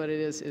 okay, but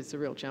it's a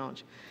real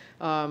challenge.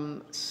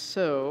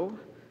 So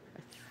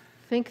I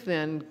think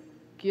then,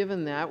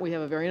 given that, we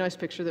have a very nice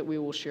picture that we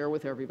will share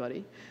with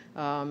everybody.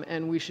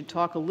 And we should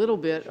talk a little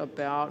bit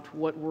about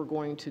what we're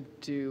going to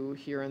do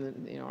here in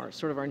the, you know,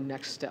 our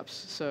next steps.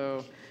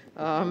 So,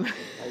 I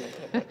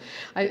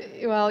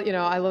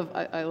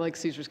like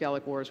Caesar's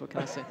Gallic Wars. What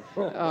can I say?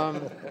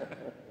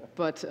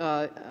 But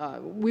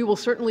we will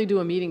certainly do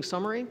a meeting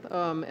summary,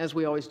 as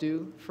we always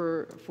do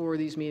for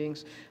these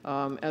meetings,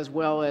 as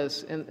well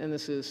as, and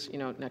this is, you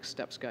know, next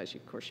steps, guys.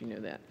 Of course, you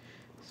know that.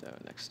 So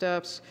next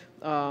steps,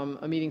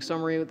 a meeting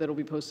summary that will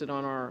be posted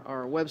on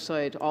our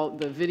website. All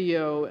the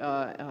video,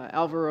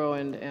 Alvaro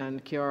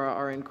and Chiara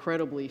are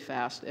incredibly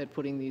fast at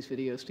putting these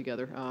videos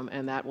together,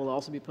 and that will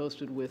also be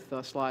posted with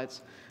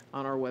slides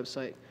on our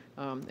website.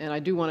 And I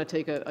do want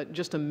to take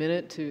just a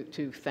minute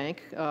to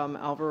thank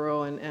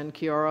Alvaro and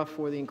Chiara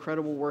for the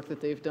incredible work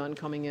that they've done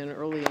coming in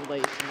early and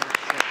late.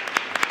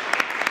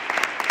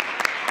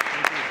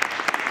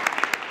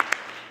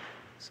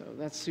 So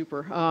that's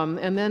super.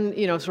 And then,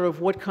 you know, sort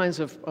of what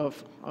kinds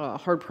of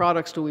hard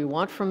products do we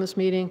want from this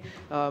meeting?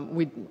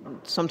 We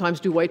sometimes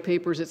do white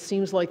papers. It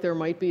seems like there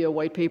might be a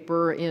white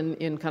paper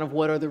in kind of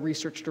what are the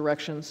research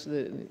directions,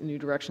 the new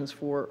directions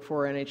for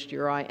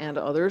NHGRI and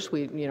others.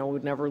 We, you know,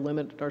 would never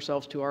limit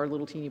ourselves to our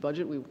little teeny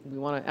budget. We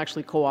want to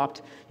actually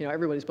co-opt, you know,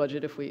 everybody's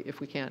budget if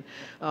we can.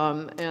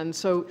 And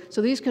so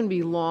these can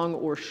be long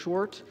or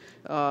short.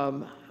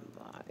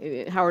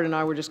 Howard and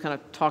I were just kind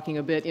of talking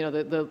a bit, you know,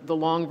 the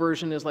long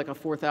version is like a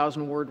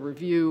 4,000 word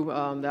review.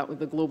 That was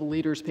the Global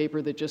Leaders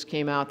paper that just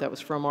came out. That was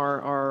from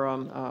our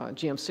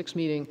GM6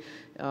 meeting.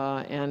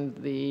 And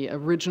the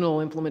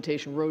original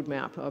implementation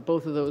roadmap.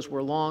 Both of those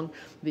were long.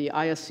 The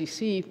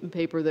ISCC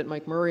paper that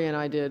Mike Murray and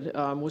I did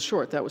was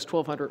short. That was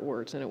 1,200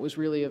 words, and it was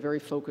really a very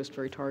focused,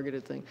 very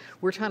targeted thing.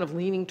 We're kind of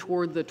leaning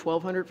toward the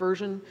 1,200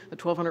 version, a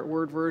 1,200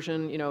 word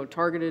version, you know,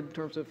 targeted in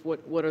terms of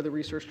what are the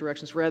research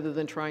directions, rather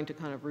than trying to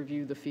kind of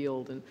review the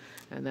field and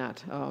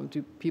that.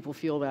 Do people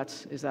feel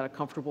is that a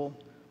comfortable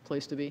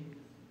place to be?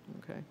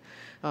 Okay.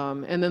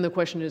 And then the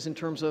question is in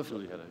terms of,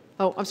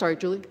 oh, I'm sorry,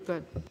 Julie, go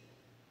ahead.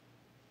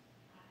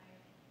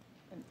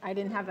 I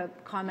didn't have a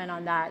comment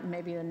on that,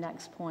 maybe the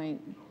next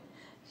point.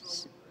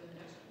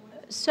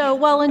 So,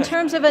 well, in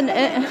terms of a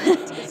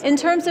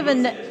different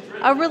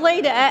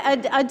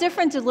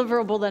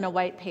deliverable than a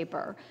white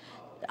paper.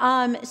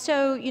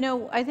 So, you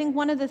know, I think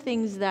one of the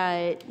things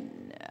that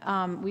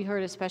we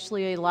heard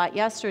especially a lot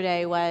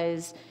yesterday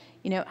was,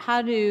 you know,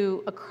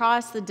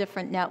 across the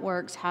different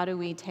networks, how do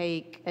we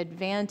take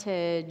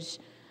advantage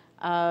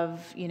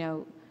of, you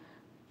know,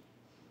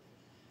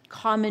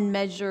 common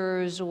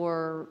measures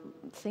or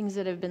things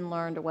that have been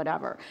learned or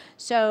whatever.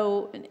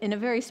 So in a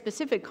very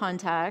specific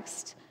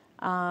context,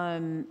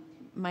 my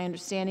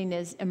understanding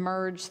is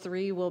eMERGE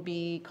 3 will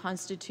be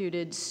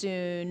constituted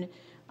soon.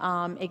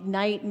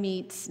 Ignite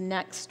meets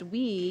next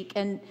week.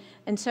 And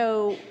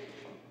so,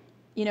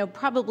 you know,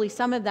 probably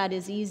some of that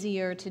is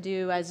easier to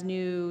do as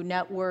new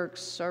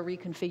networks are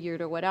reconfigured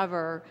or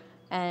whatever.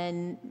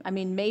 And I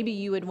mean, maybe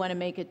you would want to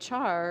make a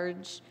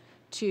charge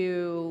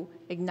to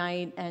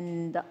Ignite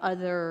and the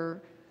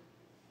other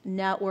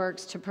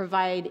networks to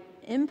provide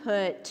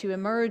input to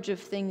eMERGE of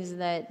things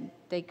that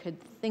they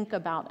could think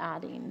about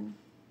adding,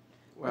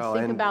 or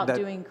think about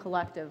doing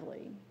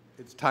collectively.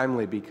 It's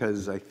timely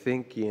because I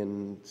think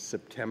in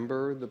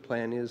September the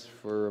plan is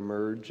for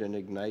eMERGE and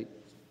Ignite.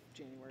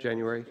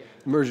 January.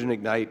 eMERGE and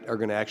Ignite are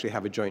going to actually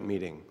have a joint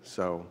meeting,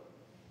 so.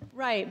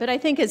 Right, but I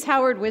think as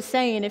Howard was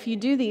saying, if you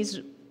do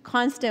these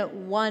constant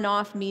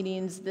one-off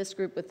meetings, this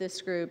group with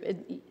this group,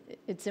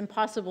 it's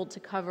impossible to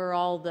cover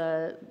all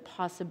the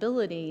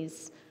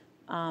possibilities.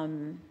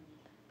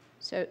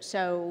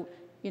 So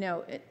you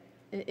know,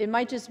 it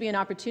might just be an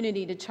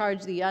opportunity to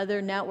charge the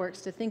other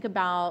networks to think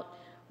about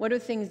what are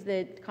things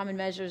that, common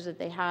measures that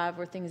they have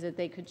or things that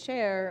they could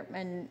share,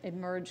 and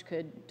eMERGE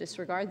could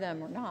disregard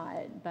them or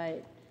not.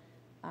 But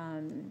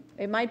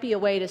it might be a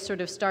way to sort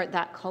of start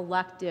that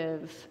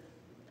collective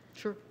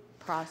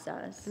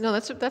process. No,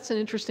 that's an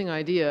interesting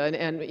idea,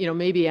 and you know,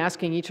 maybe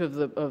asking each of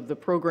the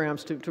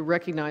programs to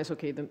recognize,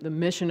 okay, the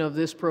mission of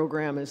this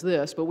program is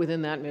this, but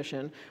within that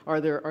mission,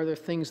 are there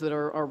things that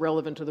are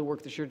relevant to the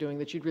work that you're doing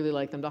that you'd really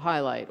like them to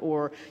highlight,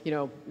 or you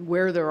know,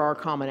 where there are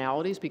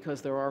commonalities,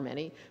 because there are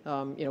many,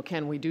 you know,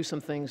 can we do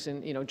some things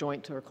in, you know,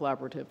 joint or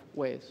collaborative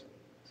ways?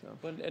 So.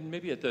 And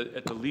maybe at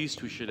the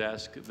least, we should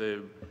ask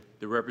the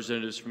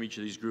representatives from each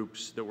of these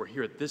groups that were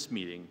here at this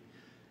meeting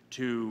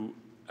to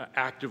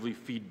actively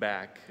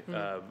feedback, you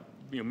know,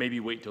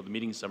 maybe wait till the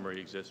meeting summary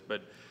exists,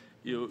 but,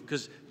 you know,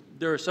 because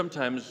there are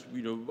sometimes,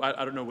 you know,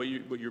 I don't know what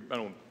your,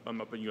 I'm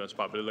not putting you on the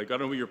spot, but like, I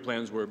don't know what your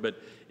plans were,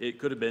 but it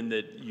could have been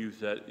that you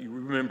thought you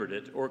remembered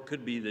it, or it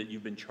could be that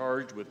you've been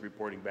charged with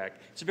reporting back.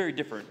 It's a very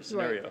different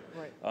scenario.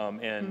 Right.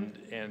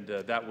 And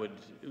that would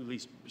at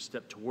least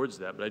step towards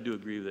that, but I do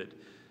agree that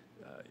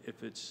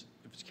if it's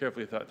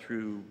carefully thought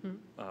through,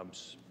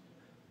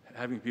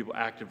 having people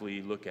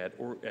actively look at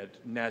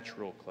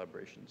natural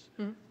collaborations.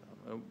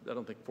 I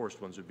don't think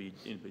forced ones would be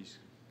anybody's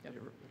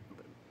favor.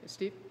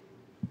 Steve?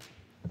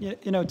 Yeah,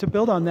 you know, to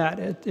build on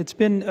that, it's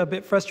been a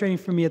bit frustrating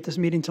for me at this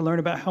meeting to learn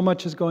about how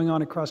much is going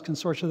on across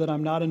consortia that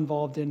I'm not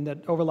involved in that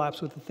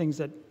overlaps with the things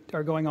that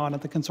are going on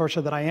at the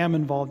consortia that I am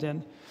involved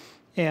in.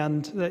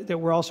 And that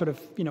we're all sort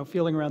of, you know,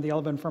 feeling around the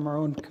elephant from our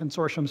own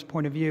consortium's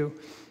point of view.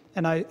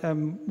 And I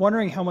am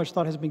wondering how much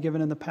thought has been given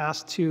in the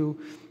past to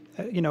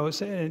you know,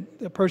 an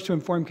approach to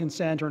informed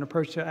consent or an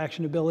approach to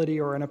actionability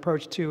or an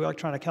approach to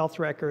electronic health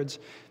records,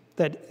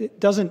 that it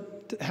doesn't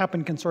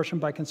happen consortium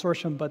by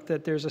consortium, but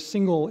that there's a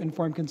single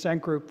informed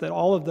consent group that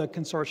all of the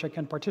consortia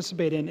can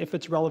participate in if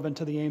it's relevant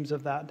to the aims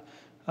of that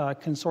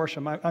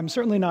consortium. I'm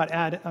certainly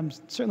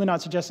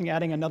not suggesting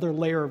adding another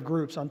layer of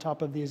groups on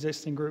top of the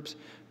existing groups,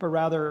 but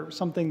rather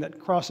something that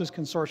crosses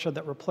consortia,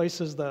 that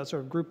replaces the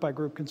sort of group by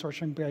group,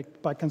 consortium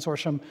by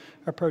consortium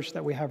approach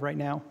that we have right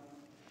now.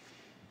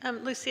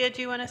 Lucia,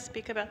 do you want to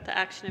speak about the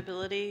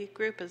actionability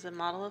group as a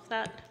model of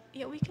that?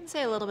 Yeah, we can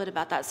say a little bit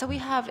about that. So we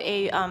have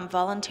a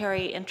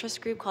voluntary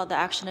interest group called the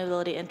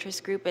Actionability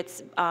Interest Group.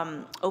 It's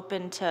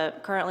open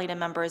currently to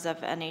members of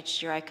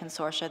NHGRI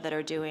consortia that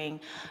are doing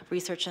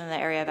research in the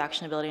area of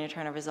actionability and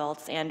return of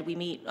results. And we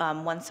meet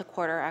once a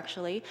quarter,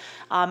 actually.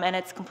 And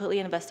it's completely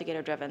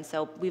investigator driven.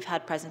 So we've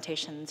had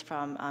presentations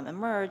from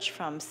Emerge,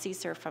 from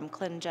CSER, from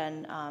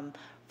ClinGen,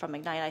 from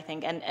Ignite, I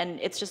think, and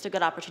it's just a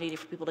good opportunity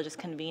for people to just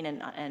convene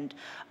and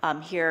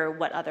hear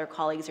what other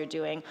colleagues are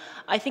doing.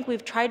 I think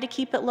we've tried to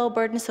keep it low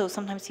burden, so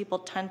sometimes people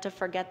tend to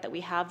forget that we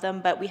have them,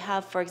 but we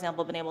have, for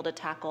example, been able to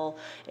tackle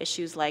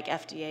issues like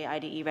FDA,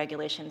 IDE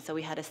regulations, so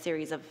we had a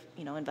series of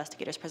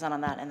investigators present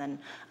on that, and then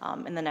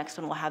in the next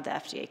one we'll have the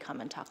FDA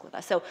come and talk with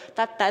us. So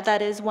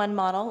that is one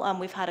model.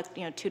 We've had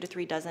 2 to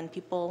 3 dozen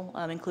people,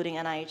 including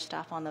NIH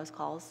staff, on those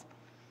calls.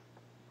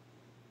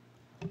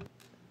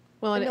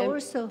 Well, and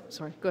also,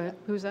 sorry, go ahead.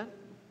 Who's that?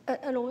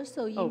 And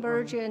also,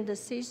 Emerge and the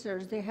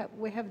CSER,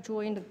 we have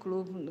joined a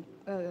group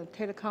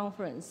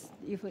teleconference.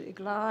 If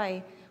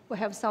IGLI, we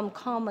have some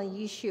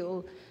common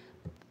issue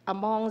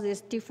among these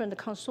different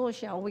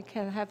consortia, we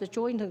can have a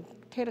joint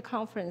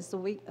teleconference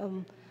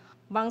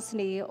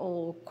monthly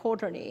or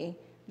quarterly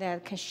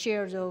that can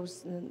share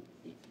those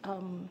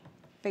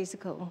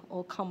basic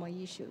or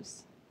common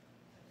issues.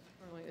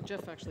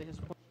 Jeff actually has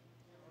a point.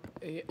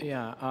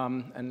 Yeah,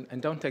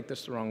 and don't take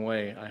this the wrong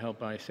way. I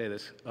hope I say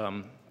this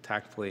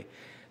tactfully.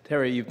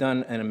 Terry, you've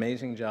done an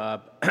amazing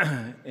job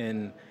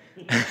in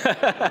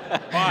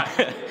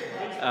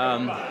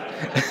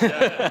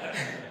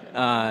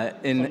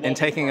in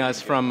taking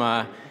us from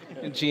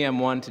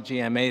GM1 to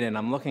GM8, and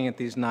I'm looking at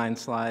these 9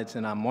 slides,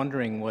 and I'm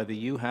wondering whether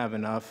you have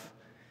enough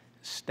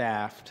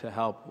staff to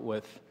help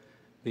with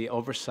the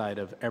oversight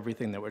of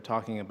everything that we're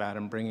talking about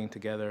and bringing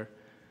together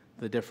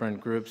the different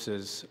groups,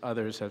 as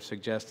others have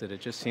suggested. It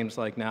just seems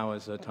like now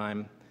is a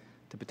time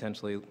to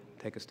potentially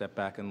take a step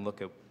back and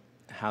look at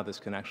how this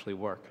can actually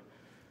work.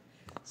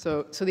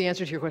 So the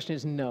answer to your question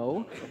is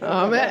no,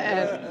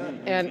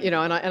 and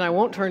I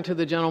won't turn to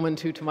the gentleman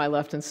to my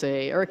left and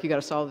say, Eric, you got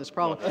to solve this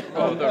problem.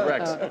 The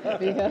Rex.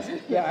 Because,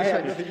 yeah, I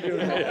have nothing to do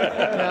with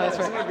that. No, that's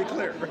right. I want to be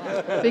clear.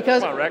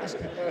 Because, come on, Rex.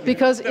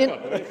 Because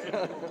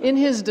in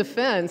his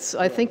defense,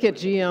 I think at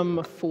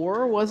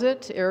GM4 was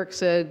it, Eric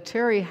said,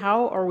 Terry,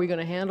 how are we going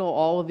to handle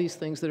all of these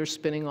things that are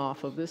spinning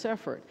off of this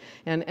effort?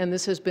 And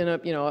this has been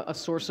a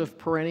source of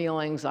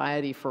perennial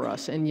anxiety for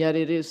us, and yet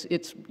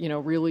it's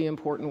really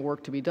important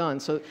work to be done.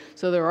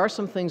 So there are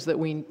some things that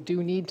we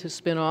do need to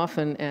spin off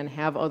and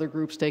have other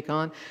groups take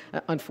on.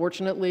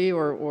 Unfortunately,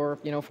 or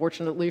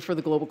fortunately for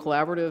the Global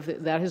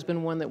Collaborative, that has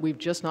been one that we've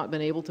just not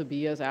been able to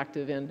be as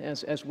active in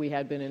as we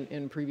had been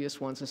in previous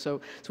ones. And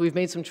so we've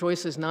made some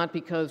choices, not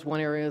because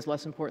one area is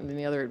less important than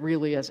the other. It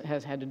really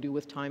has had to do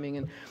with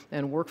timing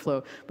and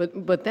workflow.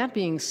 But that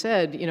being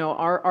said,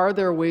 are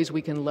there ways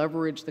we can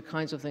leverage the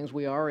kinds of things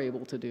we are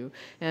able to do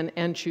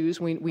and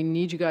choose? We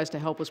need you guys to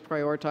help us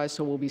prioritize,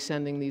 so we'll be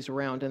sending these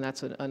around, and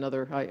that's another.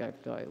 I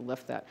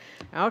left that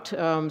out.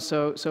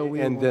 So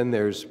we. And then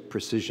there's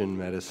precision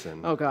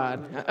medicine. Oh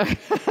God,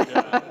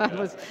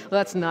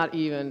 let's not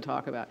even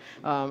talk about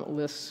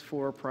lists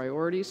for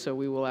priorities. So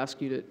we will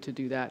ask you to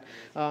do that.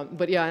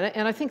 But yeah,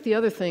 and I think the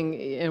other thing,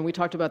 and we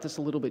talked about this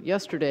a little bit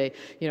yesterday.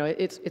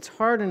 It's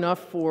hard enough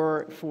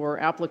for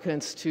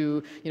applicants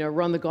to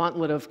run the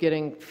gauntlet of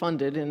getting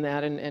funded in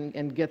that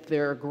and get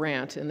their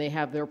grant, and they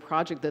have their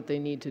project that they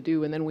need to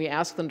do, and then we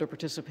ask them to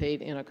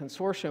participate in a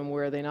consortium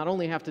where they not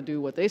only have to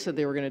do what they said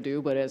they were going to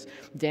do, but as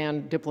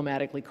Dan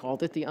diplomatically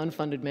called it, the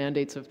unfunded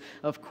mandates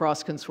of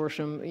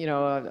cross-consortium,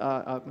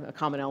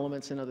 common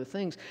elements and other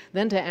things.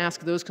 Then to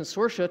ask those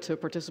consortia to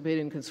participate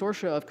in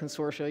consortia of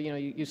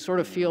consortia, you sort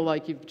of feel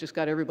like you've just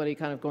got everybody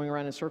kind of going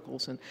around in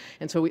circles.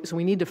 And so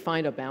we need to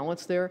find a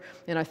balance there.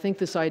 And I think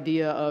this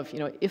idea of,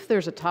 if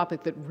there's a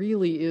topic that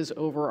really is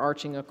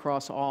overarching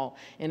across all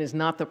and is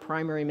not the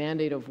primary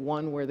mandate of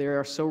one where they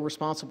are so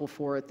responsible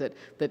for it that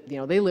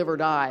they live or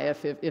die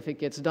if it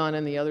gets done,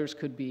 and the others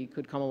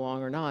could come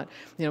along or not.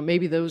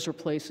 Maybe those are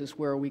places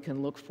where we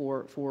can look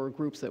for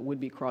groups that would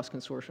be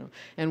cross-consortium.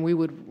 And we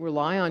would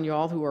rely on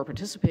y'all who are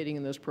participating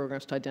in those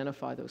programs to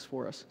identify those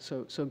for us.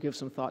 So give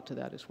some thought to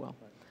that as well.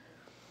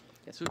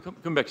 Yes. So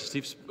come back to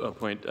Steve's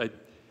point.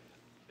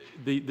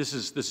 This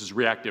is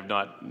reactive,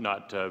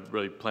 not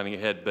really planning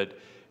ahead, but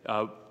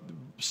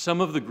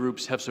some of the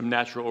groups have some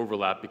natural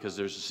overlap because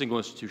there's single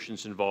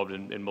institutions involved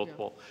in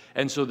multiple.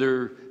 Yeah. And so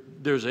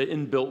there's an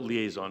inbuilt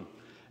liaison.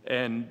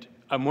 And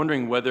I'm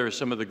wondering whether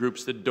some of the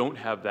groups that don't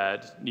have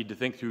that need to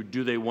think through,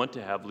 do they want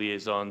to have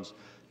liaisons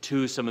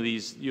to some of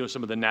these,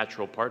 some of the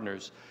natural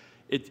partners?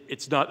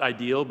 It's not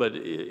ideal, but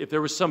if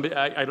there was somebody,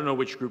 I don't know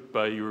which group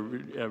you were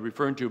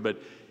referring to,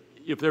 but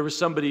if there was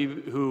somebody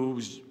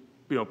whose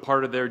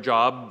part of their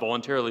job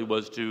voluntarily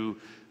was to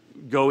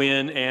go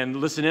in and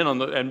listen in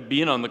on and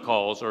be in on the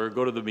calls or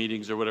go to the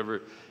meetings or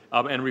whatever,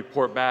 and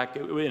report back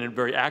in a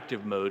very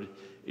active mode,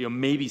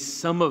 maybe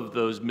some of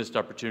those missed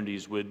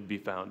opportunities would be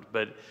found.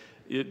 But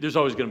there's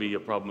always going to be a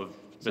problem of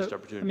missed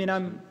opportunities. I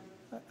mean,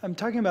 I'm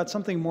talking about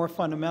something more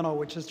fundamental,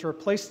 which is to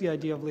replace the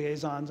idea of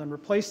liaisons and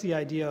replace the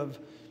idea of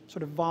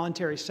sort of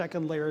voluntary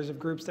second layers of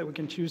groups that we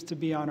can choose to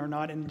be on or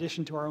not, in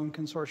addition to our own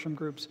consortium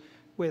groups,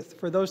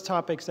 for those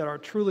topics that are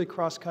truly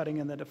cross-cutting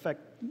and that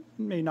affect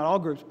maybe not all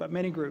groups, but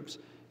many groups: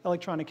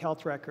 electronic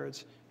health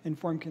records,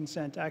 informed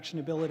consent,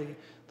 actionability.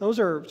 Those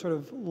are sort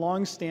of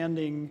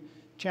long-standing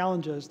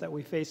challenges that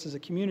we face as a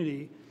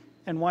community,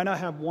 and why not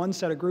have one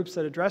set of groups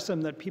that address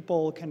them that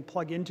people can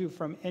plug into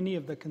from any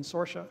of the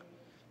consortia?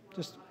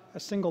 Just a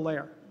single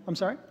layer. I'm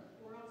sorry?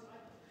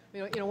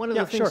 One of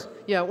the things,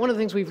 one of the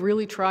things we've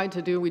really tried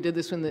to do, we did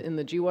this in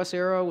the GWAS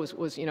era,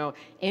 was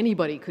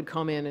anybody could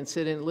come in and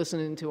sit and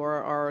listen into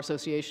our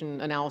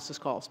association analysis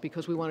calls,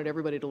 because we wanted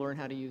everybody to learn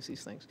how to use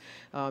these things.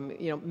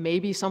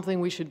 Maybe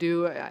something we should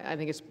do. I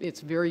think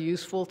it's very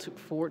useful to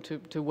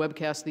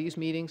webcast these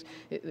meetings.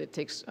 It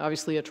takes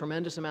obviously a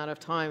tremendous amount of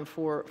time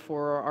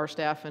for our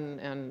staff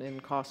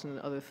and costs and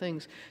other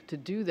things to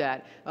do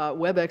that.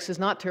 WebEx is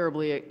not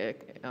terribly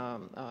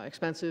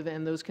expensive,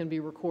 and those can be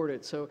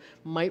recorded. So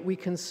might we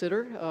consider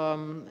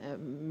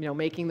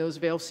making those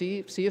available,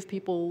 see if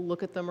people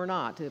look at them or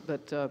not.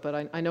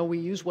 But I know we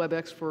use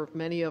WebEx for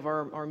many of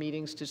our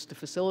meetings just to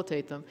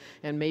facilitate them,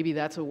 and maybe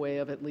that's a way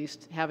of at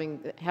least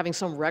having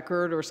some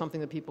record or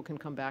something that people can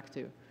come back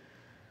to.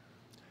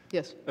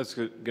 Yes? I was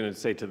going to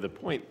say, to the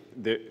point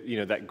that,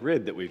 that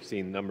grid that we've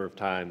seen a number of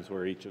times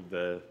where each of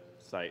the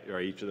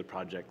each of the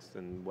projects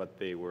and what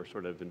they were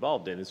sort of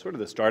involved in is sort of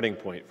the starting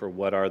point for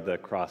what are the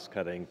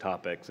cross-cutting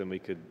topics, and we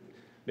could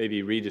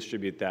maybe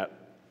redistribute that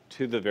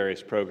to the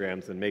various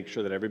programs and make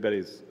sure that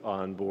everybody's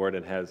on board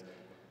and has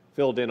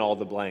filled in all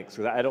the blanks.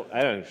 Because I don't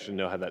actually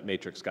know how that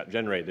matrix got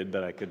generated,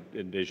 but I could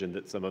envision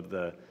that some of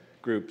the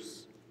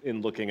groups,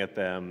 in looking at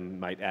them,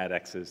 might add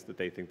X's that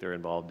they think they're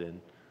involved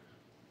in.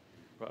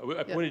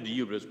 I pointed to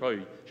you, but it's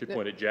probably should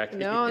point at Jackie.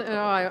 No,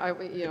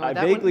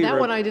 that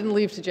one I didn't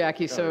leave to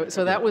Jackie. So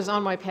that was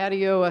on my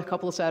patio a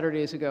couple of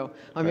Saturdays ago.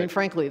 I mean,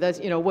 frankly, that's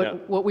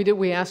what we did.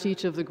 We asked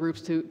each of the groups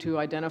to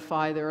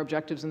identify their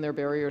objectives and their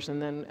barriers, and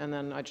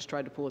then I just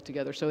tried to pull it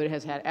together. So it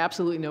has had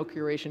absolutely no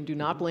curation. Do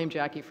not blame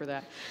Jackie for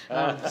that.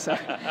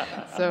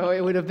 So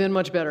it would have been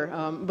much better.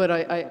 But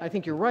I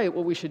think you're right.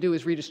 What we should do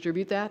is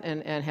redistribute that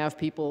and have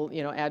people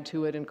add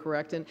to it and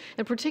correct, and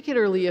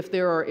particularly if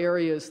there are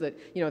areas that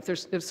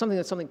if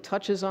something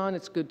touches on,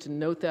 it's good to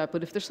note that.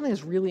 But if there's something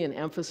that's really an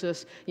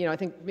emphasis, I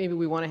think maybe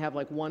we want to have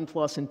like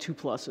 1+ and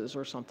 2+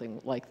 or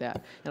something like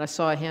that. And I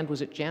saw a hand.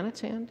 Was it Janet's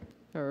hand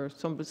or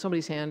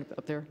somebody's hand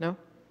up there? No,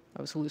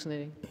 I was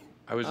hallucinating.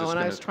 I was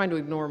I was trying to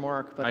ignore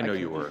Mark. But I know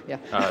you were.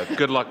 Yeah.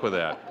 Good luck with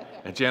that.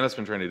 And Janet's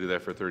been trying to do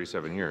that for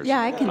 37 years.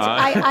 Yeah,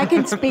 I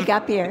can speak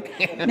up here.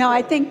 No,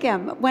 I think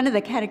one of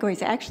the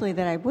categories actually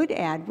that I would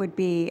add would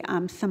be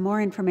some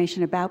more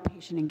information about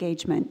patient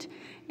engagement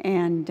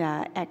and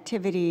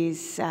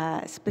activities.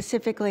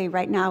 Specifically,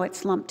 right now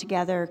it's lumped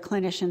together,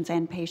 clinicians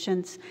and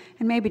patients,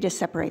 and maybe to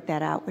separate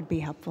that out would be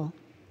helpful.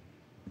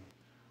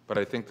 But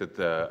I think that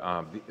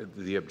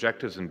the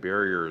objectives and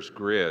barriers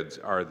grids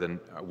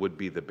would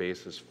be the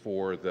basis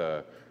for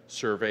the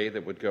survey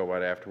that would go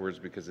out afterwards,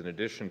 because in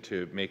addition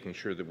to making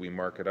sure that we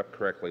mark it up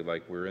correctly,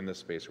 like we're in this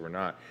space or we're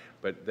not,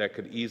 but that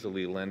could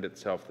easily lend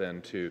itself then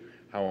to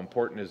how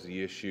important is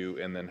the issue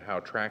and then how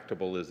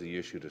tractable is the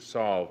issue to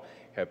solve,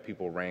 have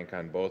people rank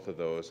on both of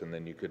those, and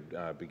then you could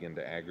begin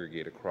to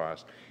aggregate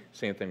across.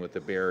 Same thing with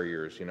the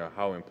barriers,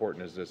 how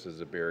important is this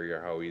as a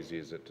barrier, how easy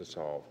is it to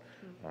solve?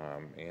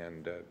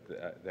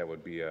 That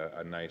would be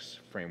a nice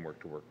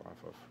framework to work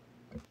off of.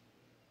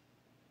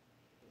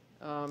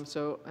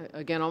 So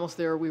again, almost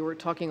there, we were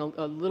talking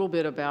a little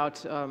bit about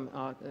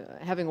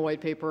having a white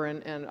paper,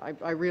 and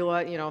I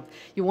realize,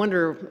 you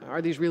wonder,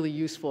 are these really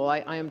useful?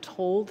 I am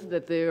told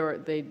that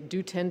they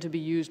do tend to be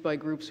used by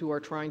groups who are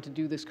trying to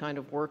do this kind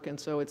of work, and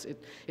so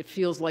it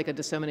feels like a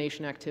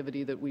dissemination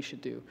activity that we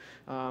should do.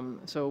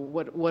 So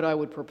what I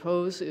would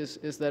propose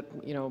is that,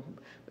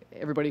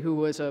 everybody who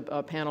was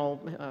a panel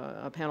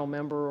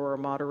member or a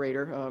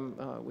moderator,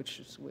 which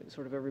is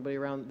sort of everybody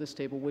around this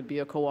table, would be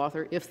a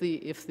co-author. If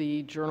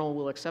the journal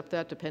will accept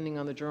that, depending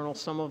on the journal,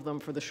 some of them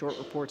for the short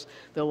reports,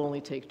 they'll only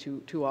take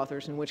two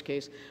authors, in which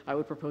case I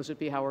would propose it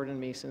be Howard and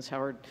me, since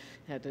Howard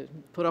had to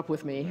put up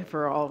with me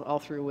for all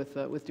through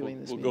with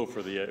doing this. We'll go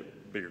for the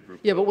bigger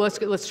group. Yeah, but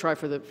let's try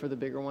for the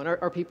bigger one.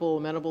 Are people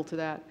amenable to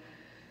that?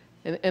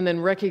 And then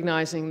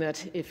recognizing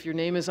that if your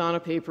name is on a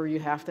paper, you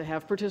have to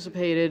have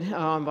participated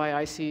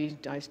by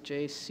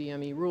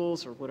IJCME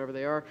rules or whatever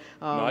they are.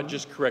 Not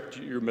just correct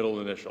your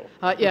middle initial.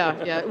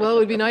 Yeah. Well, it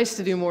would be nice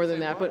to do more than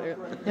that, but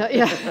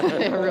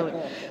yeah, really.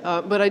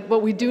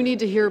 But we do need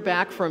to hear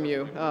back from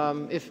you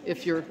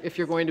if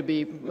you're going to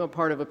be a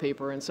part of a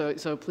paper, and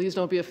so please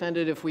don't be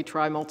offended if we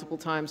try multiple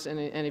times,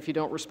 and if you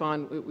don't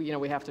respond,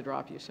 we have to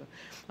drop you. So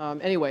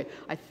anyway,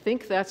 I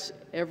think that's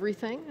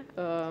everything.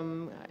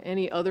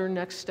 Any other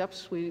next steps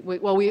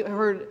steps? Well, we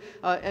heard,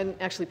 and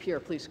actually, Pierre,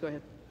 please go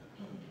ahead.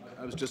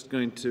 I was just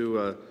going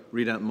to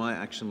read out my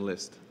action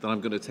list that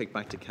I'm going to take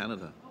back to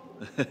Canada.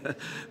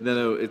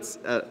 No, it's,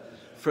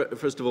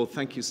 first of all,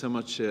 thank you so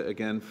much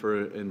again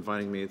for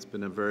inviting me. It's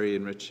been a very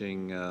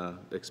enriching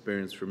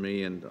experience for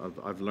me, and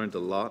I've learned a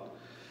lot.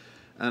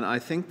 And I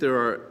think there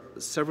are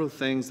several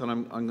things that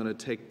I'm going to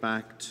take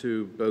back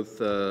to both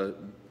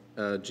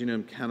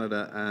Genome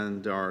Canada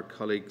and our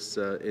colleagues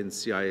in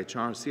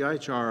CIHR.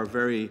 CIHR are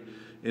very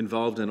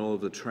involved in all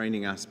of the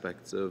training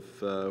aspects of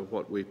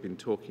what we've been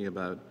talking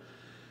about.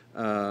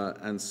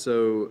 And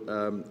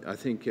so I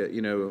think,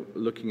 you know,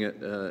 looking at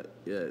the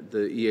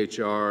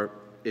EHR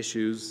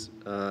issues,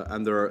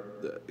 and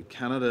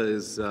Canada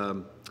is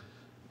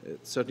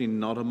it's certainly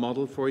not a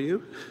model for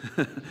you.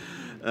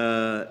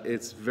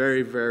 It's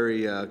very,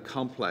 very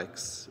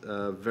complex,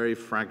 very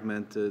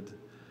fragmented,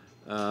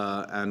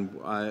 and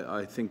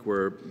I think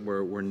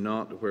we're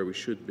not where we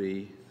should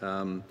be.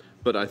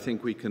 But I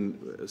think we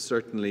can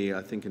certainly,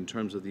 I think in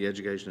terms of the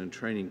education and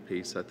training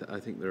piece, I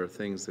think there are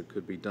things that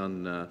could be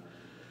done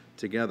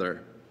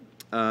together.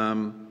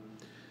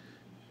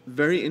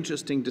 Very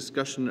interesting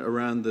discussion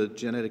around the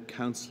genetic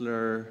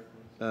counselor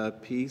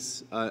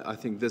piece. I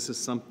think this is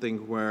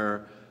something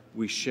where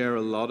we share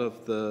a lot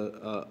of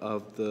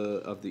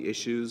the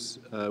issues.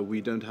 We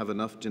don't have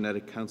enough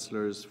genetic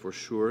counselors for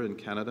sure in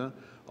Canada.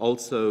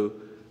 Also,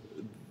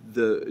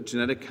 the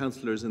genetic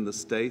counselors in the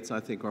States, I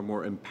think, are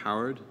more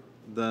empowered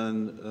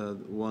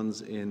than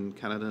ones in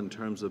Canada in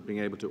terms of being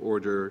able to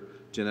order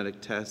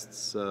genetic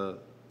tests.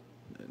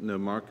 No,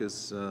 Mark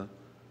is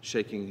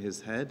shaking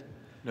his head.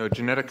 No,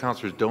 genetic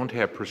counselors don't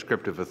have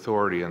prescriptive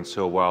authority, and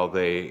so while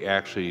they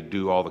actually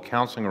do all the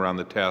counseling around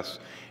the tests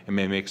and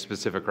may make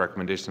specific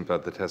recommendations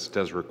about the test, it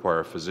does require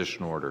a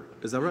physician order.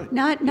 Is that right?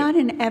 Not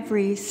in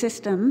every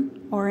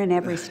system or in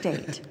every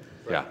state.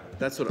 Yeah.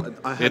 That's what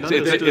I had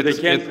understood. They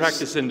can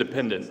practice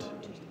independent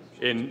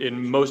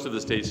in most of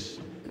the states.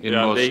 In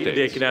most states.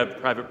 They can have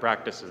private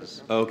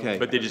practices. Okay.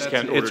 But they just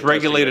can't order It's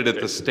regulated at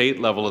the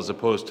state level as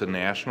opposed to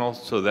national,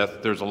 so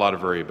that there's a lot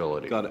of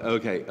variability. Got it.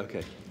 Okay,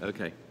 okay,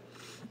 okay.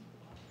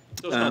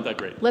 So it's not that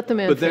great. Let the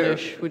man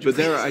finish.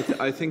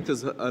 I think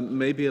there's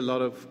maybe a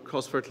lot of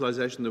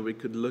cross-fertilization that we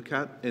could look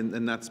at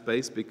in that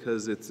space,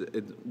 because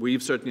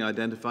we've certainly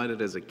identified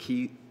it as a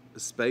key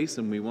space,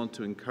 and we want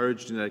to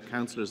encourage genetic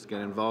counselors to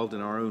get involved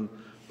in our own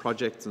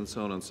projects and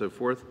so on and so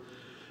forth.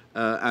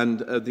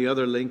 And the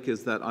other link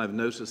is that I've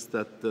noticed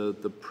that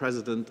the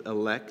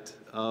president-elect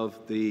of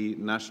the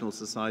National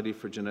Society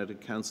for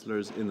Genetic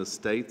Counselors in the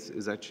States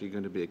is actually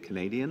going to be a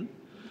Canadian.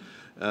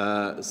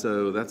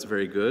 So that's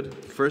very good.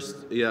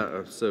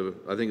 So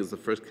I think it's the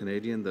first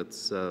Canadian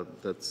that's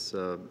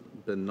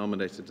been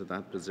nominated to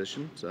that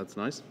position, so that's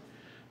nice.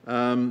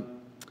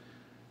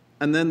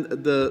 And then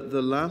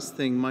the last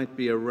thing might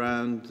be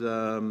around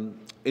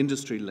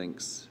industry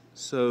links.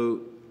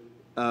 So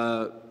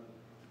there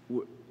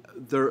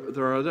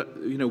are other,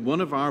 you know,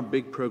 one of our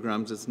big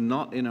programs is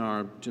not in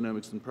our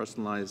genomics and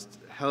personalized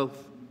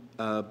health,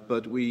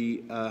 but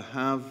we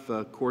have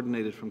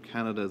coordinated from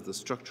Canada the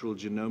Structural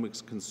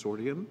Genomics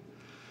Consortium.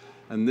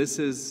 And this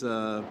is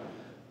an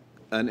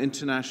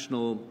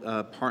international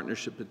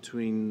partnership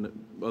between,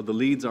 well, the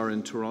leads are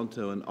in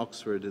Toronto and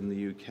Oxford in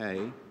the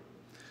UK,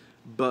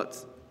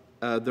 but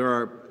there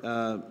are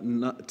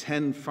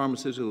 10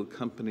 pharmaceutical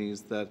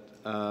companies that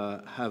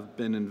have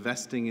been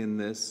investing in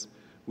this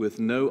with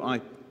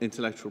no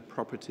intellectual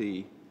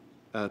property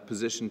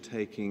position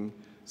taking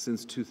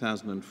since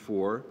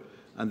 2004.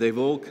 And they've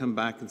all come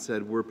back and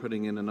said, we're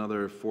putting in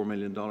another $4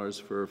 million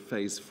for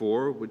phase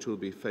 4, which will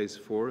be phase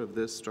 4 of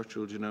this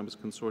Structural Genomics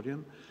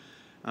Consortium.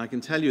 I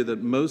can tell you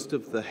that most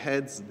of the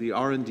heads, the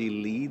R&D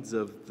leads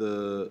of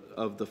the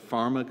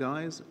pharma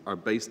guys are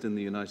based in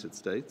the United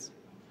States.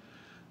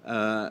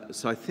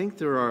 So I think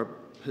there are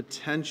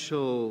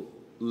potential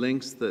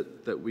links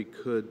that we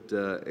could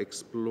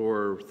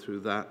explore through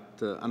that.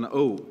 And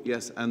oh,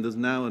 yes, and there's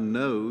now a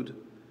node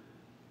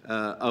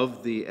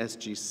of the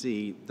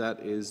SGC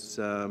that is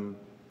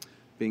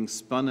being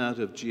spun out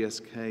of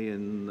GSK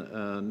in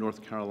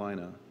North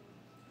Carolina.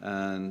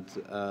 And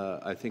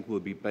I think will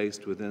be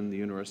based within the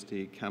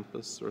university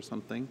campus or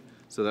something.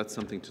 So that's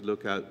something to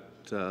look out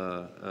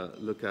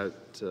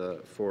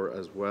for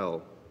as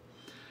well.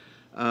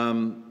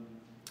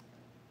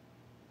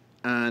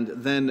 And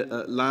then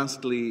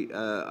lastly,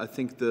 I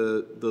think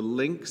the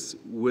links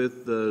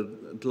with the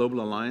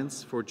Global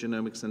Alliance for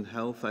Genomics and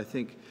Health, I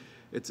think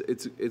it's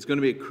going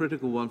to be a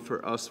critical one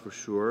for us for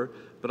sure.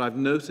 But I've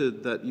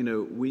noted that, you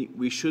know,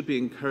 we should be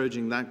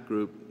encouraging that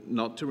group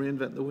not to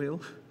reinvent the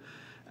wheel.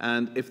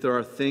 And if there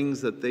are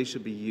things that they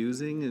should be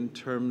using in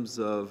terms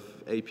of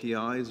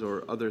APIs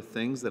or other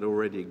things that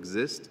already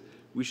exist,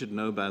 we should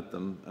know about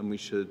them, and we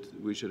should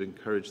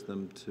encourage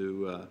them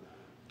to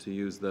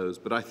use those.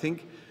 But I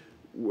think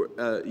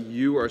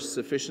you are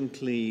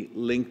sufficiently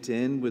linked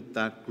in with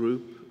that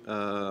group.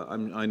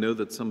 I know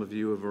that some of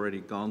you have already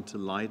gone to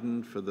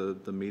Leiden for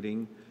the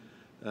meeting,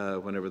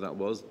 whenever that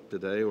was,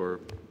 today, or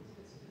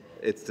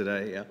it's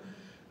today, yeah.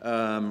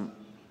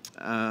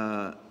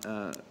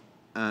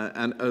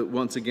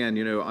 once again,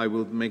 I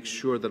will make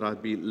sure that I'll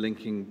be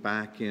linking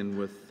back in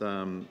with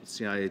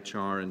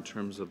CIHR in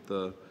terms of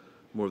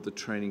more of the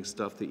training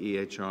stuff, the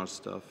EHR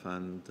stuff,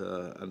 and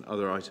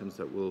other items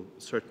that will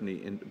certainly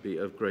be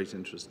of great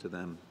interest to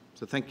them.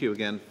 So thank you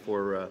again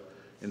for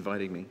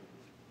inviting me.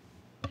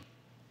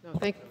 No,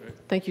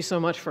 thank you so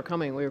much for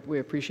coming. We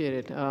appreciate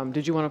it.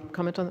 Did you want to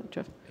comment on that,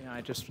 Jeff?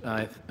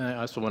 Yeah, I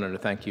also wanted to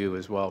thank you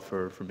as well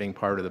for being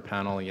part of the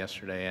panel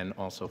yesterday and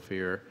also for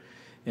your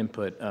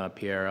input,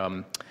 Pierre.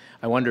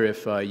 I wonder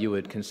if you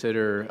would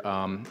consider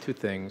two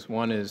things.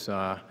 One is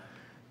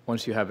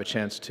once you have a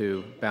chance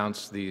to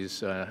bounce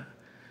these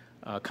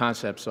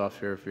concepts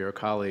off your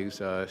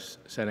colleagues,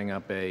 setting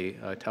up a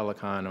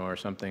telecon or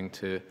something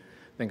to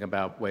think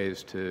about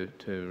ways to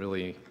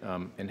really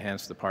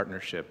enhance the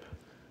partnership,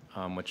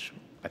 which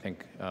I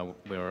think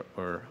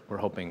we're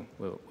hoping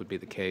would be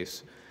the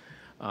case.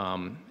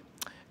 And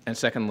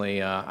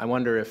secondly, I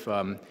wonder if,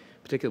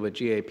 particularly with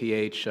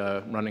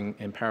GAPH running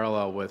in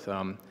parallel with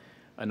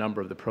a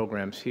number of the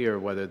programs here,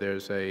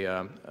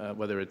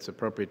 whether it's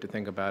appropriate to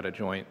think about a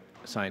joint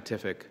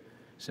scientific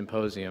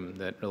symposium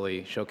that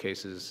really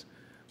showcases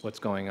what's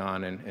going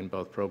on in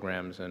both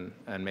programs and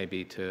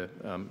maybe to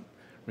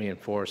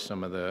reinforce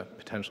some of the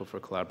potential for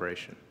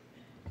collaboration.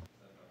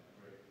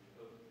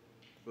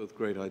 Both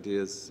great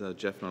ideas,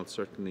 Jeff, and I'll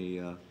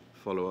certainly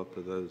follow up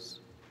with those.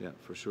 Yeah,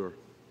 for sure.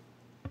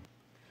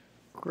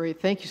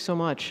 Great, thank you so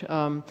much.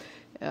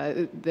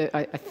 I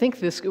think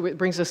this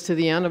brings us to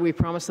the end. We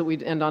promised that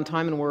we'd end on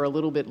time, and we're a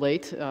little bit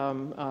late.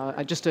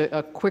 Just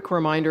a quick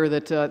reminder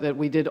that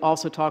we did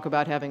also talk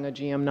about having a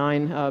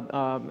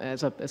GM9 as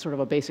sort of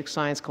a basic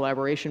science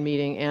collaboration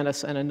meeting and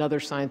another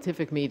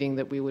scientific meeting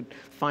that we would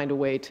find a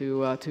way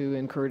to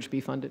encourage be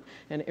funded.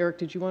 And Eric,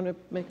 did you want to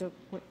make a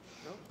point?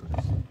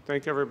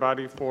 Thank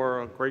everybody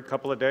for a great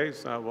couple of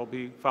days. We'll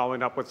be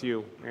following up with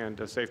you,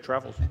 and safe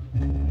travels.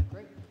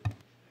 Great.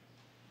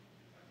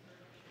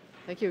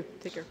 Thank you.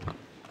 Take care.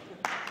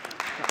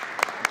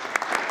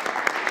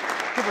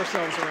 Give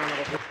ourselves a round of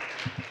applause.